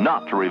management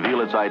not to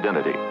reveal its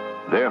identity.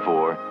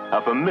 Therefore,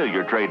 a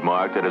familiar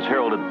trademark that has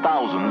heralded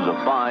thousands of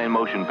fine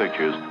motion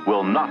pictures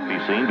will not be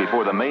seen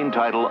before the main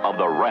title of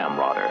The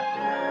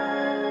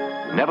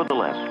Ramrodder.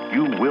 Nevertheless,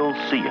 you will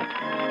see it,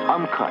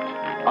 uncut,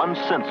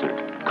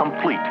 uncensored,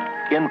 complete,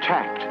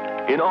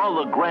 intact, in all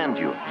the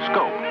grandeur,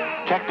 scope,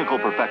 technical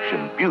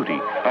perfection, beauty,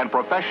 and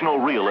professional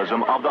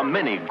realism of the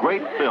many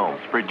great films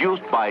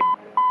produced by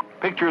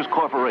Pictures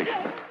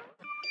Corporation.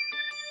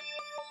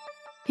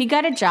 He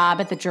got a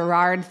job at the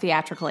Gerard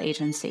Theatrical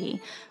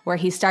Agency, where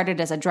he started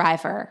as a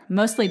driver,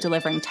 mostly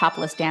delivering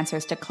topless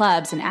dancers to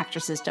clubs and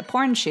actresses to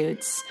porn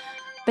shoots.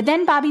 But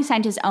then Bobby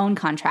signed his own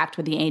contract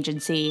with the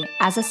agency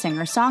as a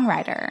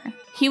singer-songwriter.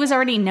 He was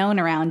already known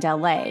around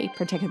LA,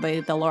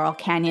 particularly the Laurel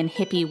Canyon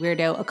hippie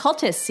weirdo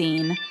occultist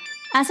scene,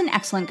 as an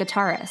excellent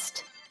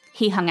guitarist.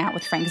 He hung out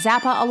with Frank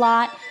Zappa a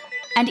lot,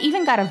 and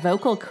even got a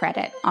vocal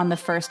credit on the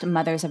first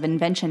Mothers of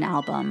Invention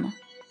album.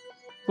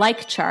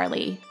 Like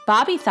Charlie,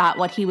 Bobby thought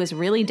what he was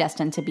really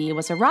destined to be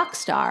was a rock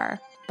star,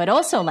 but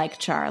also like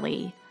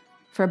Charlie.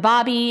 For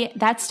Bobby,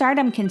 that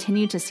stardom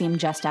continued to seem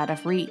just out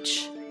of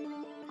reach.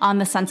 On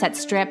the Sunset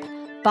Strip,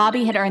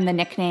 Bobby had earned the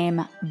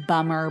nickname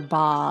Bummer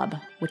Bob,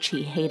 which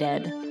he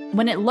hated.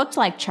 When it looked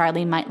like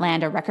Charlie might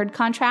land a record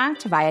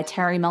contract via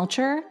Terry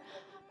Melcher,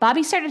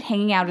 Bobby started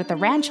hanging out at the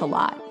ranch a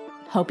lot,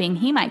 hoping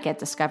he might get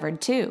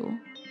discovered too.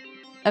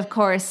 Of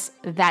course,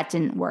 that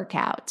didn't work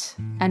out.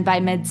 And by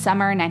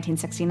midsummer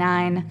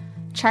 1969,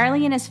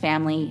 Charlie and his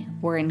family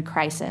were in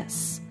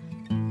crisis.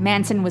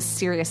 Manson was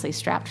seriously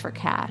strapped for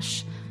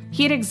cash.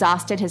 He had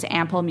exhausted his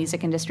ample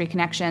music industry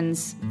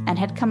connections and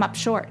had come up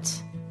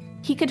short.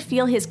 He could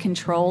feel his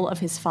control of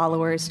his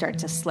followers start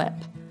to slip.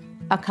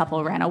 A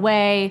couple ran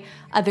away,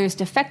 others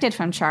defected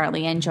from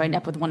Charlie and joined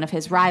up with one of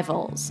his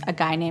rivals, a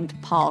guy named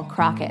Paul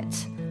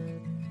Crockett.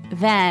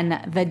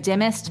 Then, the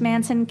dimmest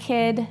Manson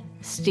kid,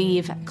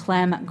 Steve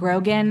Clem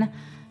Grogan,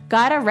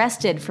 got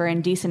arrested for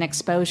indecent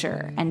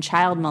exposure and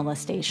child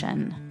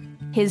molestation.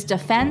 His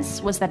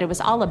defense was that it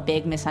was all a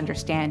big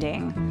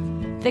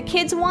misunderstanding. The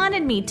kids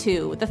wanted me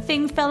to. The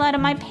thing fell out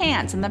of my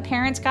pants and the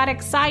parents got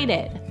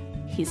excited,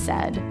 he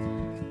said.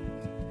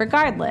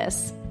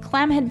 Regardless,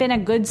 Clem had been a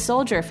good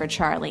soldier for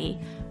Charlie,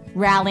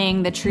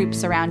 rallying the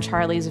troops around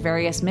Charlie's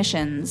various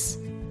missions.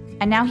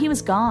 And now he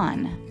was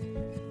gone.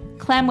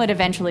 Clem would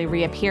eventually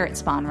reappear at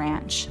Spahn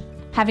Ranch,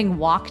 having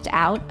walked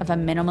out of a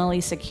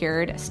minimally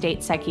secured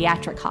state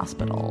psychiatric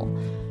hospital.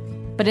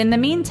 But in the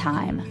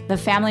meantime, the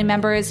family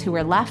members who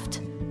were left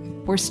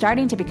were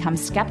starting to become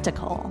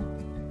skeptical.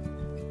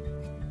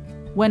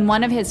 When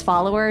one of his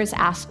followers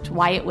asked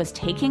why it was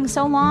taking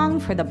so long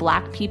for the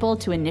black people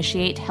to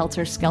initiate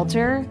Helter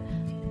Skelter,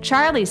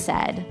 Charlie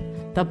said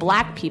the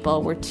black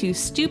people were too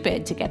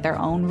stupid to get their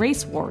own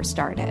race war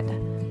started.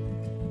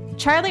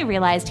 Charlie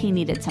realized he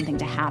needed something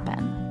to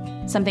happen.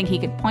 Something he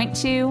could point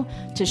to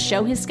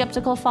show his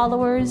skeptical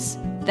followers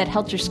that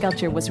Helter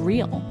Skelter was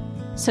real,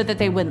 so that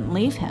they wouldn't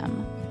leave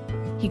him.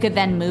 He could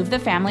then move the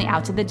family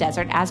out to the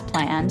desert as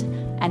planned,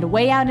 and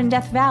way out in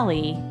Death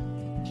Valley,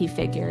 he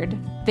figured,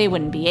 they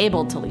wouldn't be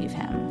able to leave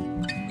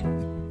him.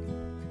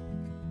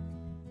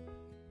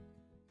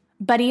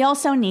 But he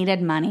also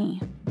needed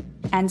money.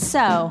 And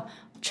so,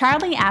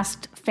 Charlie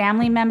asked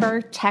family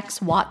member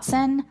Tex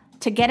Watson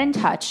to get in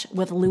touch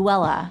with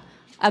Luella,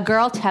 a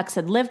girl Tex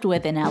had lived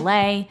with in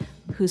LA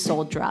who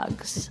sold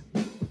drugs.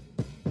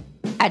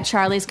 At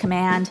Charlie's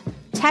command,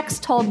 Tex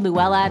told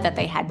Luella that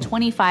they had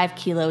 25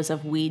 kilos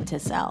of weed to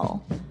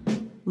sell.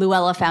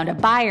 Luella found a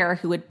buyer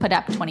who would put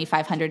up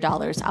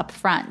 $2,500 up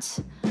front.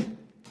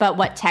 But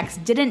what Tex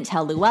didn't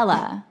tell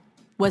Luella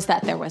was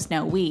that there was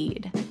no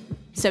weed.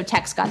 So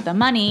Tex got the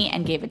money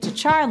and gave it to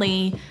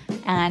Charlie,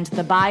 and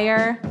the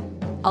buyer,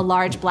 a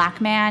large black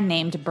man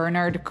named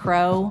Bernard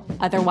Crow,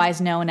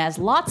 otherwise known as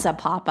Lotsa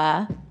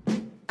Papa,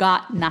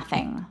 got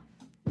nothing.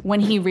 When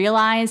he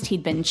realized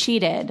he'd been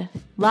cheated,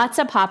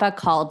 Lotsa Papa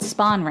called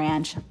Spahn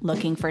Ranch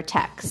looking for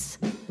Tex.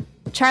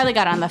 Charlie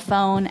got on the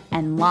phone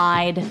and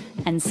lied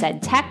and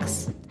said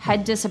Tex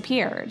had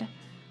disappeared.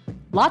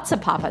 Lotsa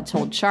Papa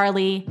told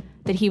Charlie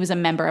that he was a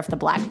member of the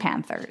Black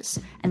Panthers,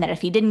 and that if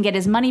he didn't get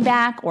his money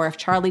back, or if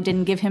Charlie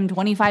didn't give him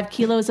 25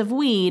 kilos of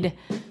weed,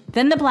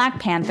 then the Black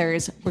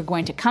Panthers were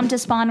going to come to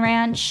Spahn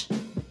Ranch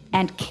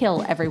and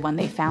kill everyone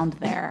they found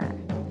there.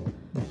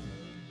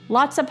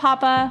 Lotsa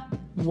Papa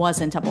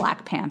wasn't a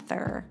Black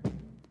Panther.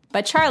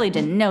 But Charlie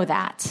didn't know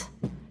that.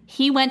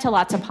 He went to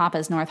Lotsa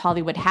Papa's North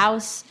Hollywood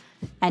house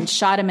and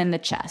shot him in the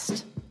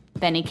chest.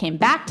 Then he came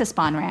back to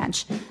Spahn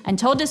Ranch and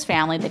told his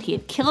family that he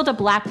had killed a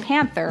Black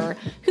Panther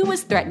who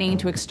was threatening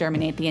to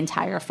exterminate the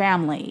entire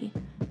family.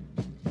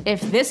 If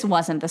this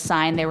wasn't the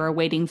sign they were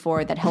waiting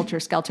for that Helter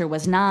Skelter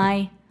was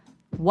nigh,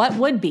 what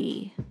would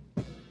be?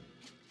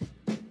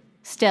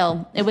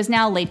 Still, it was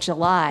now late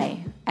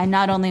July, and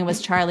not only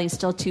was Charlie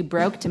still too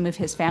broke to move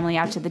his family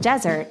out to the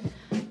desert,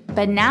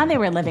 but now they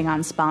were living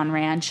on Spahn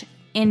Ranch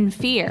in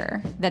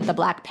fear that the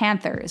Black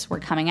Panthers were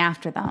coming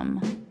after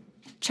them.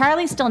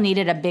 Charlie still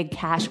needed a big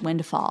cash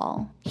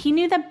windfall. He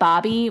knew that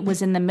Bobby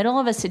was in the middle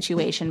of a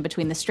situation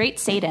between the Straight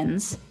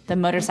Satans, the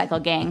motorcycle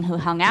gang who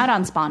hung out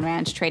on Spawn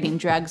Ranch trading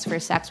drugs for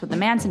sex with the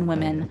Manson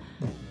women,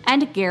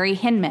 and Gary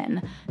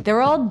Hinman,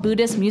 their old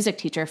Buddhist music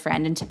teacher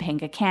friend in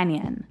Topanga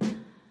Canyon.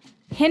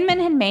 Hinman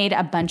had made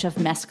a bunch of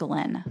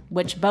mescaline,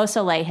 which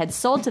Beausoleil had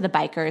sold to the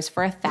bikers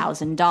for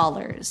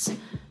 $1,000.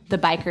 The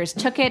bikers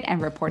took it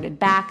and reported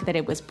back that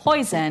it was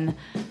poison,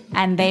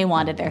 and they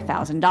wanted their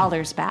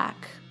 $1,000 back.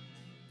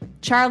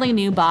 Charlie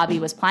knew Bobby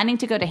was planning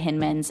to go to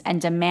Hinman's and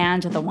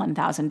demand the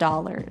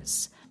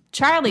 $1,000.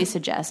 Charlie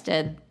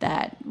suggested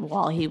that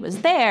while he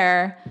was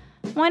there,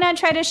 why not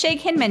try to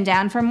shake Hinman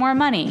down for more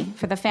money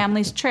for the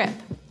family's trip,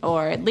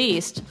 or at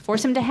least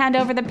force him to hand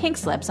over the pink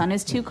slips on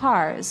his 2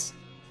 cars.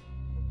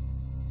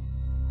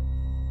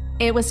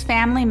 It was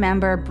family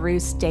member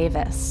Bruce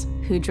Davis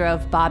who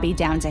drove Bobby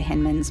down to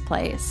Hinman's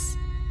place.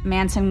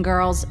 Manson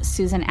girls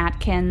Susan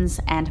Atkins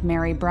and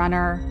Mary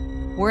Brunner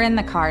were in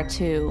the car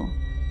too.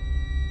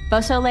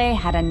 Beausoleil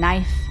had a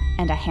knife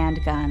and a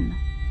handgun.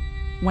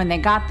 When they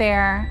got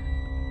there,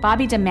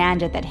 Bobby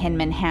demanded that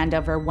Hinman hand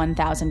over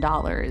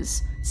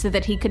 $1,000 so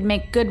that he could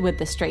make good with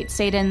the Straight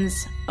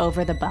Satans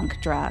over the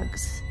bunk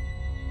drugs.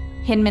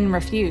 Hinman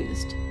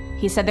refused.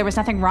 He said there was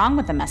nothing wrong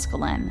with the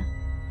mescaline.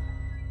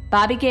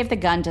 Bobby gave the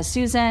gun to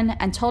Susan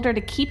and told her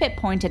to keep it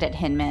pointed at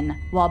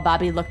Hinman while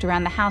Bobby looked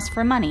around the house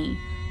for money,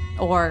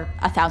 or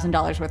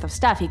 $1,000 worth of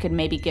stuff he could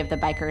maybe give the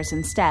bikers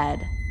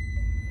instead.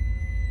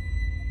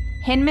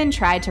 Hinman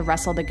tried to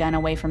wrestle the gun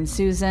away from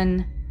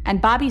Susan, and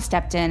Bobby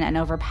stepped in and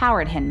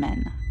overpowered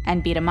Hinman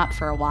and beat him up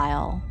for a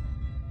while.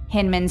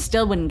 Hinman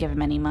still wouldn't give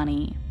him any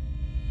money.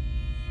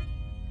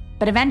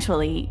 But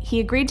eventually, he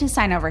agreed to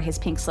sign over his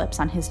pink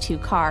slips on his 2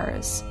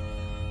 cars.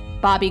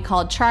 Bobby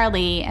called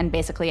Charlie and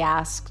basically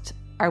asked,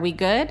 "Are we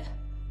good?"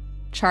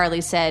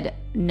 Charlie said,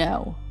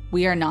 "No,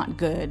 we are not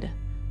good."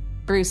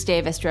 Bruce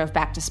Davis drove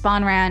back to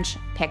Spawn Ranch,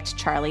 picked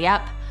Charlie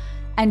up,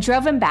 and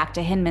drove him back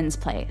to Hinman's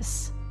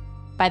place.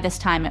 By this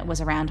time, it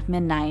was around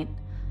midnight.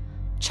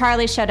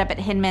 Charlie showed up at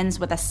Hinman's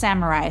with a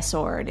samurai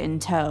sword in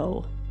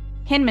tow.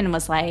 Hinman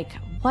was like,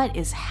 "What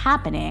is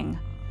happening?"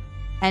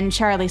 And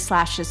Charlie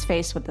slashed his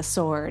face with the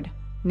sword,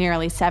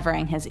 nearly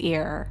severing his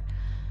ear.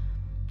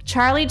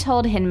 Charlie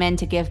told Hinman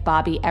to give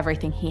Bobby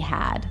everything he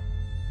had.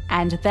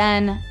 And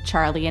then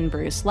Charlie and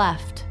Bruce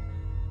left.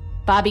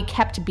 Bobby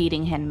kept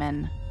beating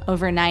Hinman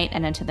overnight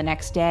and into the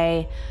next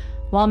day,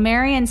 while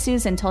Mary and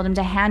Susan told him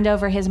to hand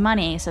over his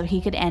money so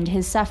he could end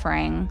his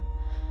suffering.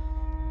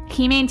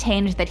 He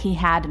maintained that he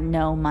had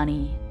no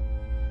money.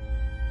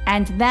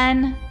 And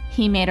then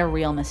he made a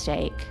real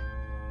mistake.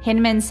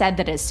 Hinman said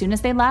that as soon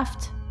as they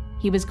left,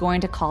 he was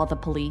going to call the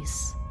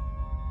police.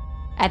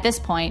 At this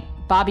point,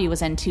 Bobby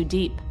was in too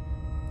deep.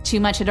 Too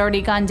much had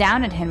already gone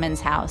down at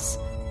Hinman's house,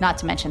 not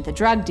to mention the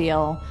drug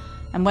deal,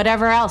 and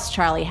whatever else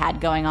Charlie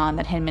had going on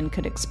that Hinman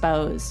could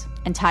expose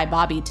and tie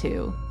Bobby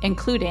to,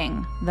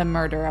 including the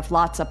murder of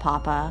Lotsa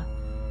Papa.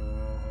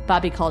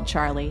 Bobby called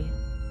Charlie.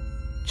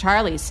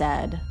 Charlie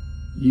said,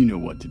 "You know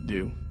what to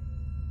do."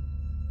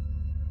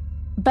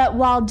 But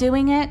while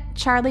doing it,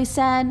 Charlie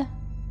said,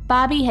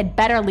 Bobby had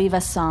better leave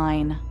a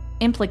sign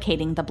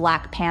implicating the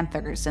Black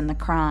Panthers in the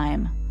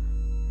crime.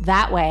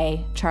 That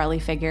way, Charlie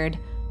figured,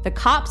 the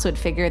cops would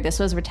figure this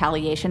was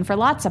retaliation for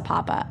Lotsa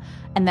Papa,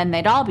 and then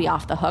they'd all be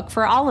off the hook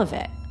for all of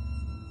it.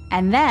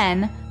 And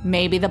then,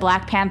 maybe the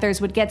Black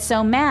Panthers would get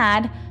so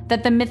mad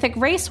that the mythic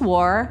race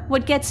war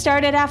would get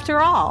started after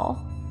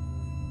all.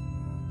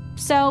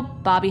 So,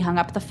 Bobby hung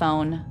up the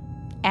phone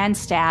and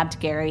stabbed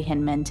Gary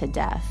Hinman to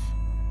death.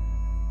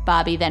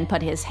 Bobby then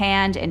put his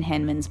hand in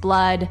Hinman's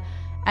blood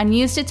and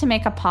used it to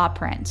make a paw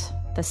print,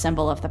 the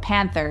symbol of the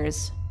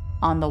Panthers,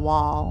 on the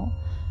wall.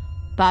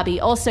 Bobby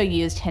also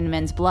used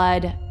Hinman's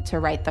blood to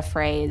write the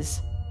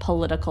phrase,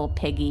 "political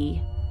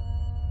piggy."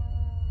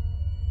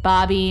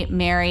 Bobby,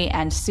 Mary,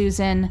 and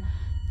Susan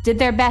did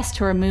their best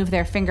to remove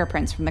their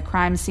fingerprints from the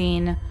crime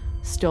scene,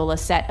 stole a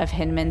set of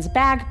Hinman's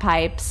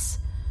bagpipes,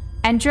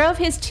 and drove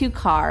his 2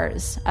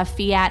 cars, a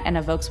Fiat and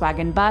a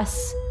Volkswagen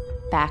bus,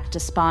 back to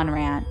Spawn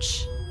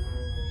Ranch.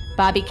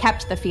 Bobby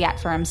kept the Fiat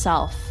for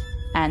himself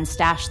and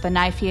stashed the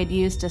knife he had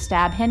used to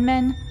stab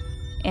Hinman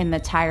in the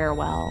tire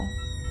well.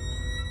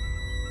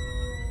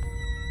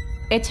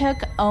 It took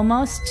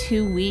almost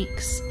 2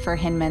 weeks for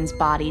Hinman's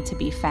body to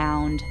be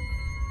found.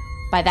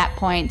 By that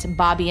point,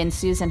 Bobby and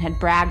Susan had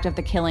bragged of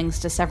the killings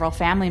to several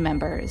family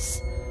members.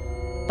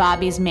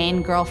 Bobby's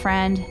main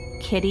girlfriend,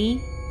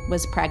 Kitty,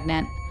 was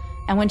pregnant,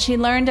 and when she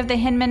learned of the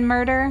Hinman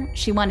murder,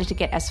 she wanted to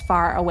get as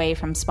far away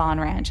from Spawn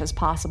Ranch as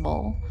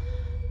possible.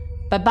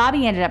 But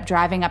Bobby ended up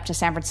driving up to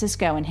San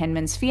Francisco in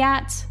Hinman's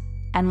Fiat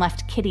and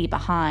left Kitty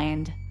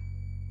behind.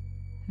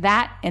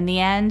 That, in the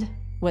end,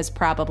 was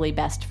probably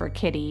best for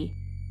Kitty.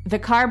 The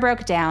car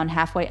broke down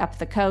halfway up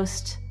the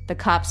coast, the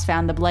cops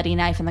found the bloody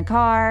knife in the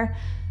car,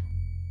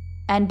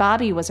 and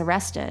Bobby was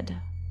arrested.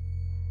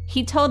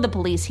 He told the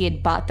police he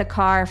had bought the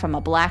car from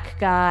a black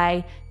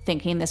guy,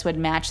 thinking this would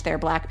match their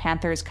Black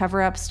Panthers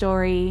cover-up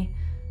story.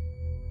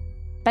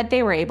 but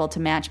they were able to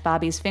match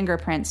Bobby's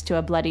fingerprints to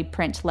a bloody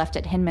print left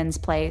at Hinman's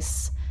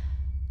place.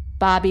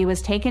 Bobby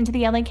was taken to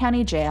the LA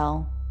County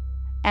Jail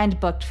and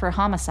booked for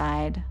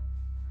homicide.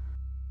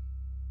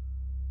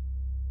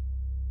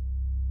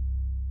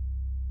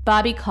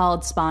 Bobby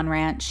called Spahn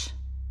Ranch.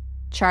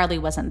 Charlie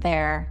wasn't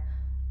there.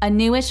 A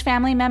newish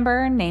family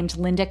member named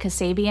Linda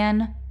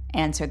Kasabian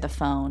answered the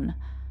phone.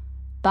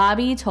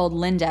 Bobby told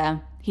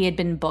Linda he had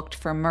been booked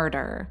for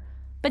murder.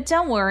 But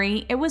don't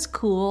worry, it was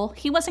cool.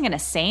 He wasn't going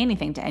to say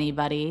anything to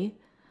anybody.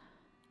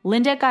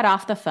 Linda got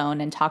off the phone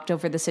and talked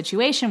over the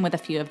situation with a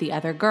few of the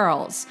other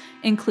girls,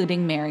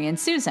 including Mary and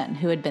Susan,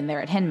 who had been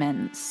there at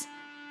Hinman's.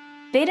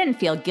 They didn't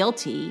feel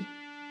guilty.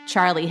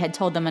 Charlie had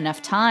told them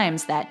enough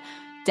times that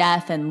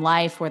death and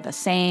life were the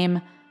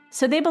same,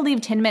 so they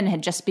believed Hinman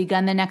had just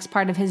begun the next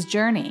part of his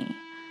journey.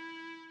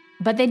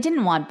 But they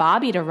didn't want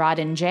Bobby to rot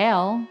in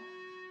jail.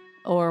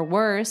 Or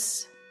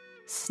worse,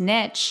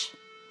 snitch.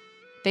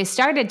 They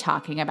started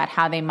talking about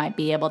how they might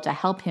be able to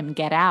help him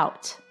get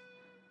out.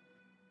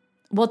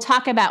 We'll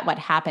talk about what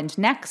happened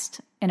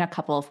next in a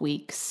couple of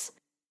weeks.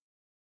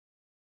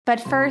 But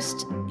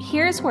first,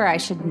 here's where I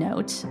should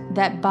note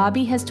that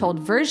Bobby has told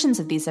versions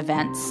of these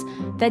events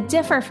that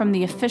differ from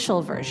the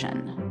official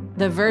version,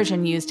 the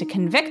version used to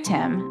convict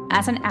him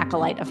as an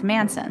acolyte of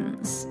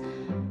Manson's.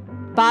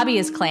 Bobby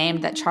has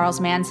claimed that Charles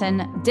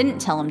Manson didn't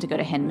tell him to go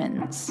to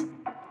Hinman's,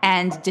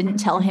 and didn't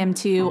tell him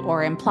to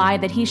or imply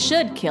that he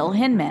should kill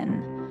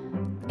Hinman.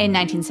 In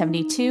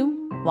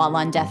 1972, while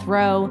on death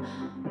row,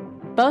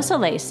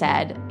 Beausoleil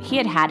said he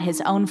had had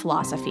his own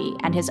philosophy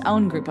and his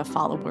own group of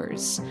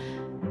followers,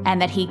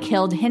 and that he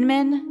killed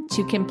Hinman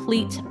to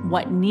complete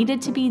what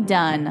needed to be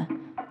done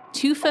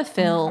to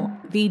fulfill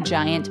the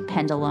giant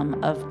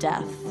pendulum of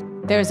death.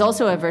 There's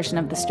also a version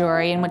of the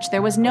story in which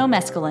there was no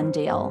mescaline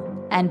deal,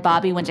 and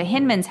Bobby went to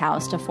Hinman's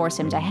house to force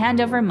him to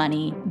hand over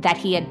money that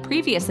he had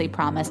previously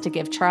promised to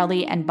give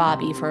Charlie and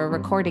Bobby for a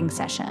recording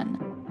session.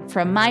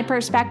 From my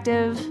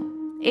perspective,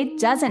 it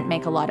doesn't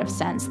make a lot of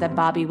sense that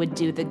Bobby would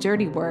do the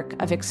dirty work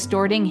of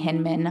extorting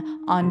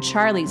Hinman on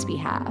Charlie's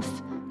behalf,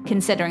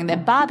 considering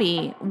that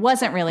Bobby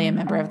wasn't really a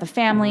member of the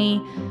family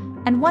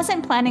and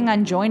wasn't planning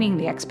on joining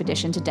the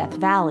expedition to Death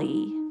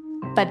Valley.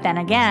 But then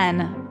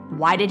again,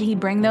 why did he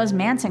bring those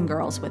Manson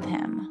girls with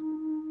him?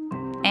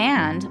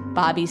 And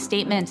Bobby's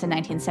statements in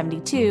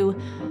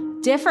 1972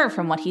 differ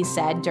from what he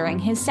said during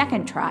his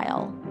second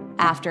trial,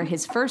 after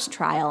his first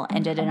trial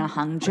ended in a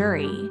hung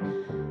jury.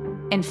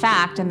 In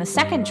fact, in the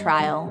second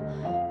trial,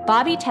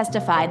 Bobby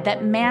testified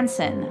that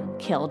Manson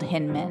killed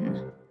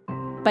Hinman.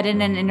 But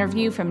in an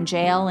interview from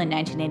jail in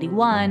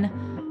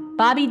 1981,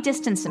 Bobby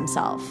distanced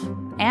himself,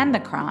 and the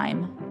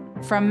crime,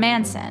 from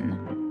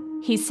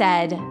Manson. He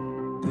said,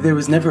 "There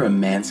was never a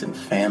Manson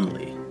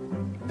family.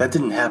 That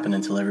didn't happen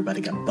until everybody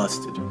got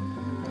busted.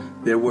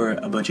 There were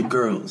a bunch of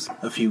girls,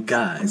 a few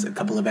guys, a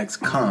couple of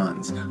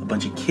ex-cons, a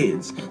bunch of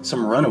kids,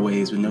 some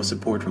runaways with no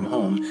support from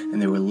home, and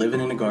they were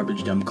living in a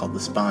garbage dump called the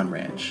Spahn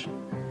Ranch.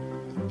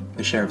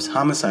 The sheriff's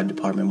homicide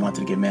department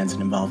wanted to get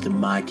Manson involved in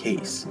my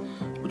case,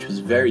 which was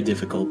very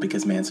difficult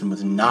because Manson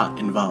was not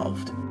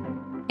involved."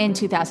 In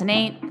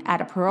 2008,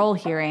 at a parole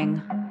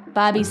hearing,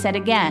 Bobby said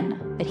again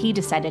that he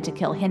decided to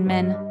kill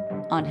Hinman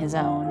on his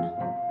own.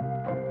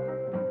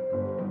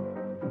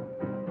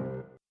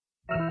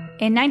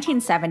 In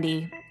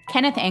 1970,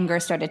 Kenneth Anger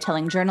started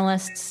telling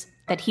journalists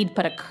that he'd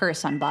put a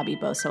curse on Bobby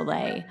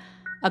Beausoleil,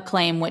 a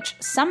claim which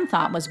some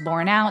thought was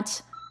borne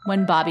out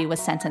when Bobby was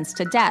sentenced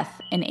to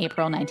death in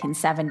April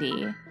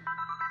 1970.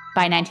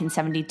 By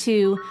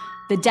 1972,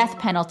 the death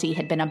penalty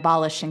had been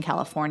abolished in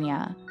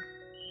California,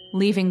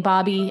 leaving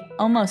Bobby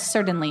almost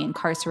certainly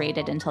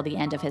incarcerated until the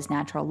end of his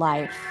natural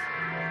life.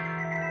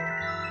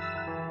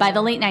 By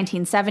the late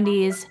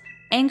 1970s,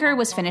 Anger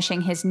was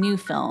finishing his new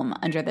film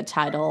under the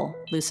title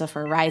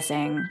Lucifer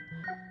Rising.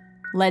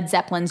 Led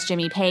Zeppelin's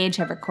Jimmy Page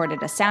had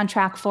recorded a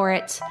soundtrack for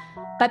it,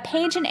 but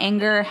Page and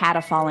Anger had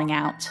a falling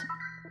out,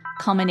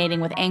 culminating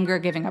with Anger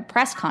giving a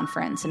press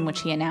conference in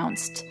which he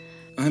announced,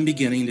 "I'm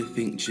beginning to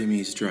think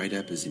Jimmy's dried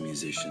up as a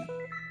musician."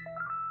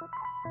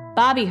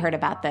 Bobby heard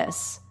about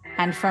this,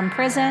 and from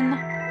prison,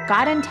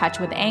 got in touch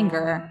with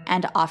Anger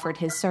and offered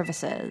his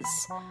services.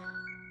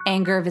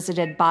 Anger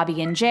visited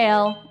Bobby in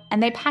jail,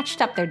 and they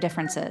patched up their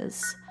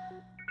differences.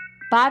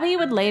 Bobby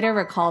would later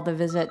recall the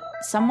visit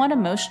somewhat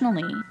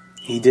emotionally.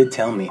 He did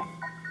tell me.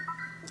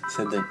 He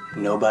said that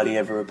nobody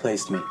ever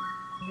replaced me.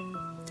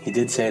 He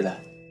did say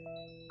that.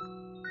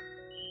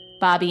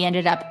 Bobby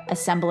ended up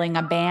assembling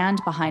a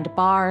band behind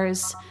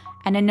bars,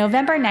 and in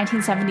November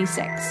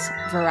 1976,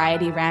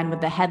 Variety ran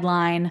with the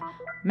headline,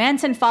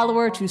 "Manson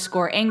follower to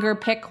score anger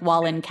pick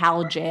while in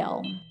Cal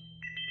jail."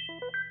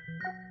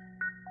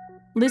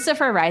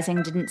 Lucifer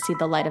Rising didn't see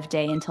the light of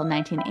day until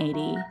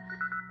 1980.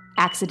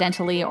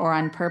 Accidentally or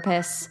on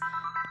purpose,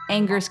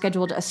 Anger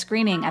scheduled a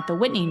screening at the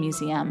Whitney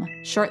Museum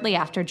shortly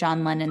after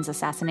John Lennon's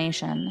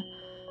assassination.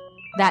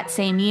 That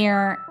same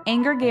year,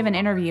 Anger gave an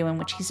interview in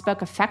which he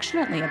spoke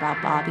affectionately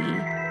about Bobby.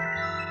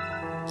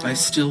 "I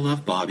still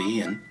love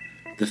Bobby, and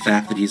the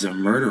fact that he's a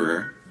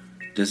murderer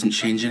doesn't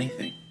change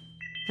anything."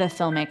 The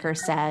filmmaker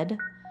said.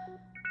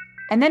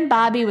 And then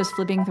Bobby was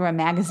flipping through a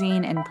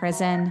magazine in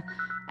prison,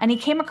 and he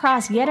came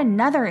across yet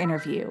another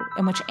interview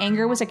in which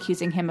Anger was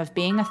accusing him of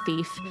being a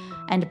thief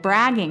and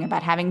bragging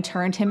about having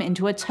turned him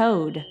into a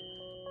toad.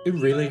 It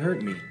really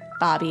hurt me,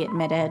 Bobby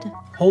admitted.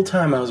 Whole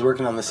time I was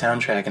working on the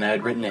soundtrack and I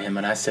had written to him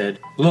and I said,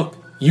 "Look,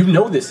 you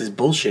know this is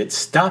bullshit,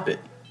 stop it."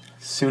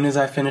 As soon as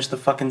I finished the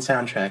fucking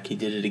soundtrack, he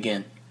did it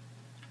again.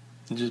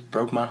 It just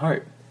broke my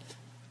heart.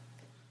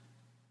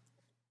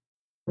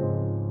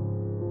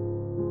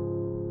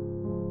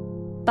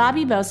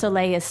 Bobby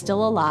Beausoleil is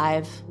still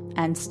alive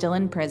and still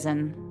in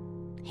prison.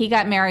 He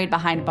got married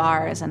behind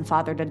bars and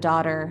fathered a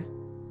daughter.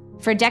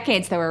 For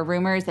decades, there were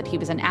rumors that he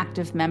was an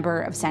active member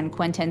of San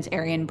Quentin's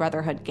Aryan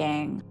Brotherhood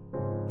gang.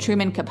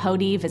 Truman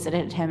Capote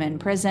visited him in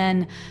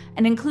prison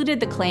and included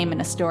the claim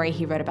in a story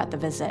he wrote about the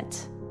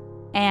visit.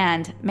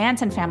 And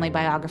Manson family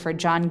biographer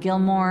John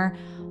Gilmore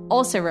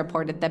also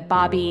reported that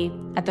Bobby,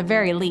 at the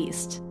very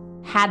least,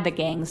 had the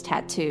gang's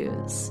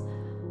tattoos.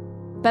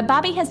 But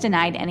Bobby has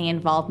denied any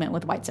involvement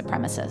with white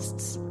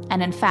supremacists,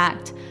 and in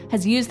fact,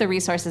 has used the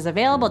resources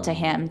available to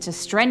him to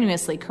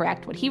strenuously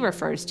correct what he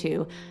refers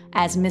to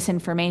as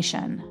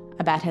misinformation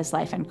about his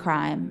life and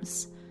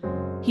crimes.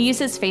 He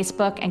uses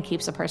Facebook and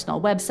keeps a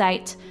personal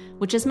website,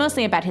 which is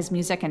mostly about his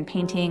music and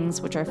paintings,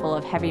 which are full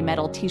of heavy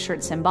metal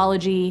t-shirt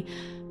symbology,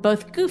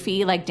 both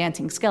goofy, like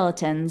dancing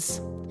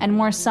skeletons, and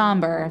more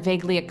somber,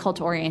 vaguely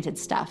occult-oriented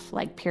stuff,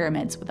 like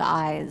pyramids with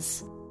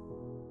eyes.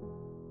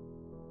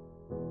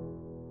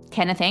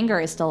 Kenneth Anger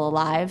is still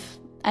alive,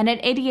 and at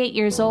 88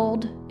 years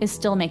old, is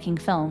still making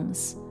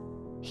films.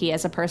 He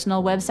has a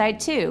personal website,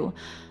 too,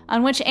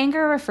 on which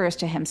Anger refers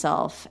to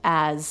himself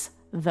as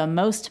the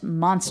most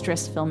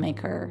monstrous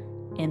filmmaker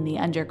in the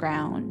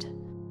underground.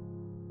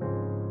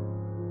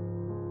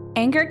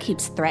 Anger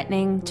keeps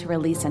threatening to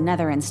release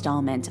another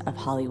installment of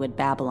Hollywood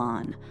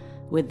Babylon,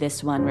 with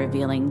this one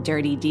revealing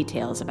dirty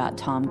details about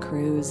Tom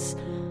Cruise.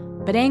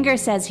 But Anger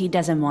says he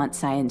doesn't want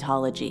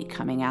Scientology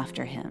coming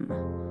after him.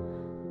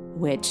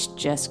 Which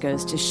just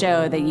goes to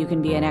show that you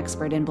can be an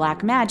expert in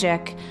black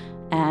magic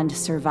and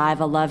survive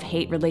a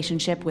love-hate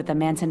relationship with a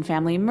Manson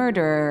family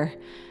murderer,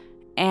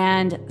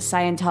 and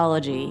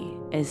Scientology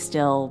is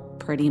still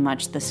pretty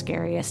much the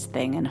scariest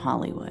thing in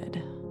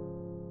Hollywood.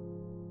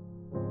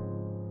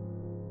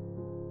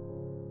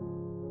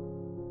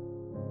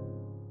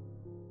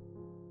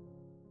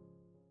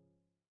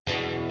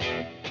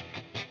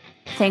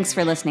 Thanks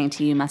for listening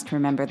to You Must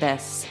Remember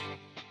This.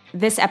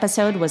 This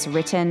episode was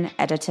written,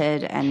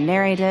 edited, and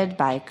narrated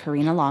by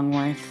Karina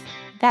Longworth.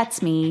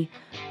 That's me.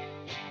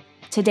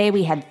 Today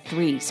we had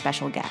 3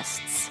 special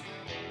guests.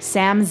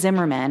 Sam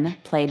Zimmerman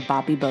played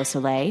Bobby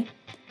Beausoleil.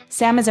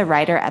 Sam is a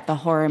writer at the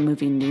horror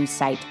movie news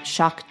site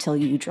Shock Till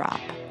You Drop.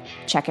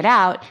 Check it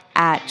out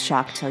at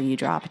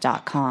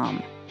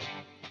shocktillyouDrop.com.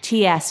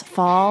 T.S.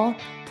 Fall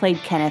played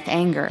Kenneth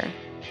Anger.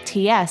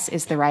 T.S.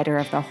 is the writer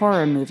of the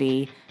horror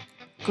movie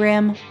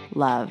Grim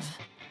Love.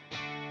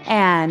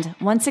 And,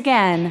 once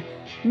again,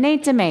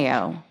 Nate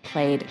DeMeo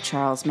played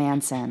Charles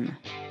Manson.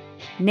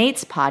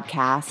 Nate's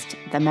podcast,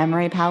 The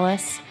Memory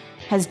Palace,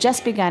 has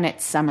just begun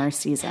its summer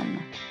season.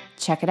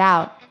 Check it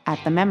out at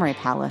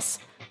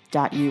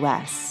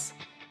thememorypalace.us.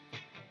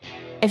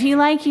 If you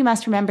like You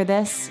Must Remember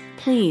This,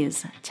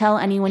 please tell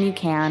anyone you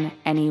can,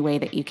 any way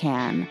that you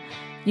can.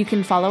 You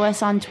can follow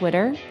us on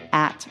Twitter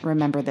at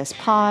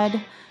RememberThisPod.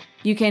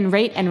 You can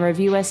rate and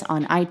review us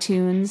on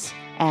iTunes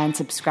and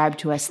subscribe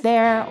to us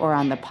there or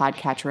on the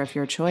podcatcher of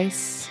your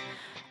choice.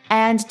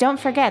 And don't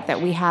forget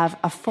that we have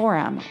a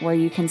forum where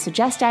you can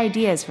suggest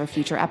ideas for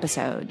future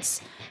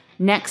episodes.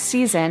 Next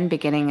season,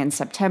 beginning in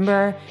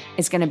September,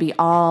 is going to be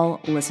all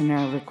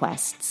listener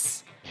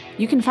requests.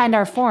 You can find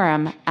our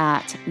forum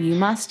at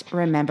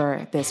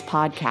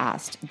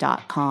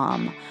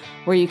youmustrememberthispodcast.com,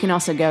 where you can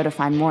also go to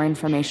find more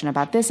information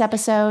about this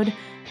episode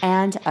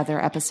and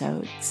other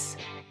episodes.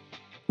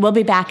 We'll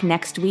be back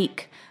next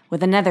week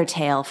with another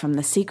tale from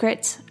the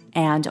secret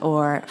and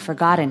or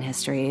forgotten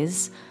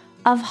histories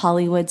of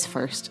Hollywood's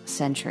first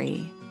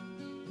century.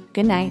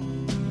 Good night.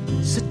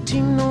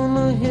 Sitting on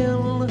a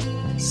hillside,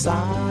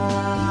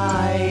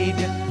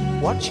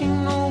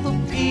 watching all the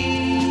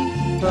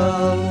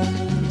people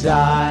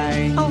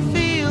die. I'll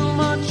feel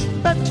much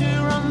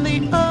better on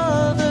the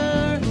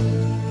other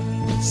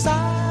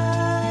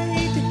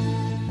side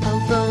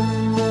of the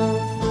road.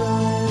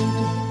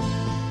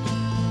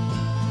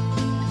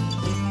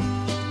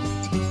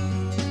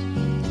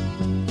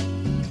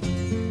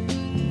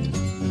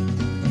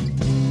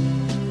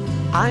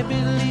 I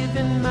believe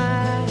in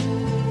magic.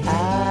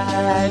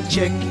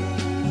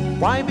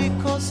 Why?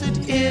 Because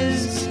it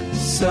is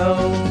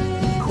so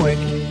quick.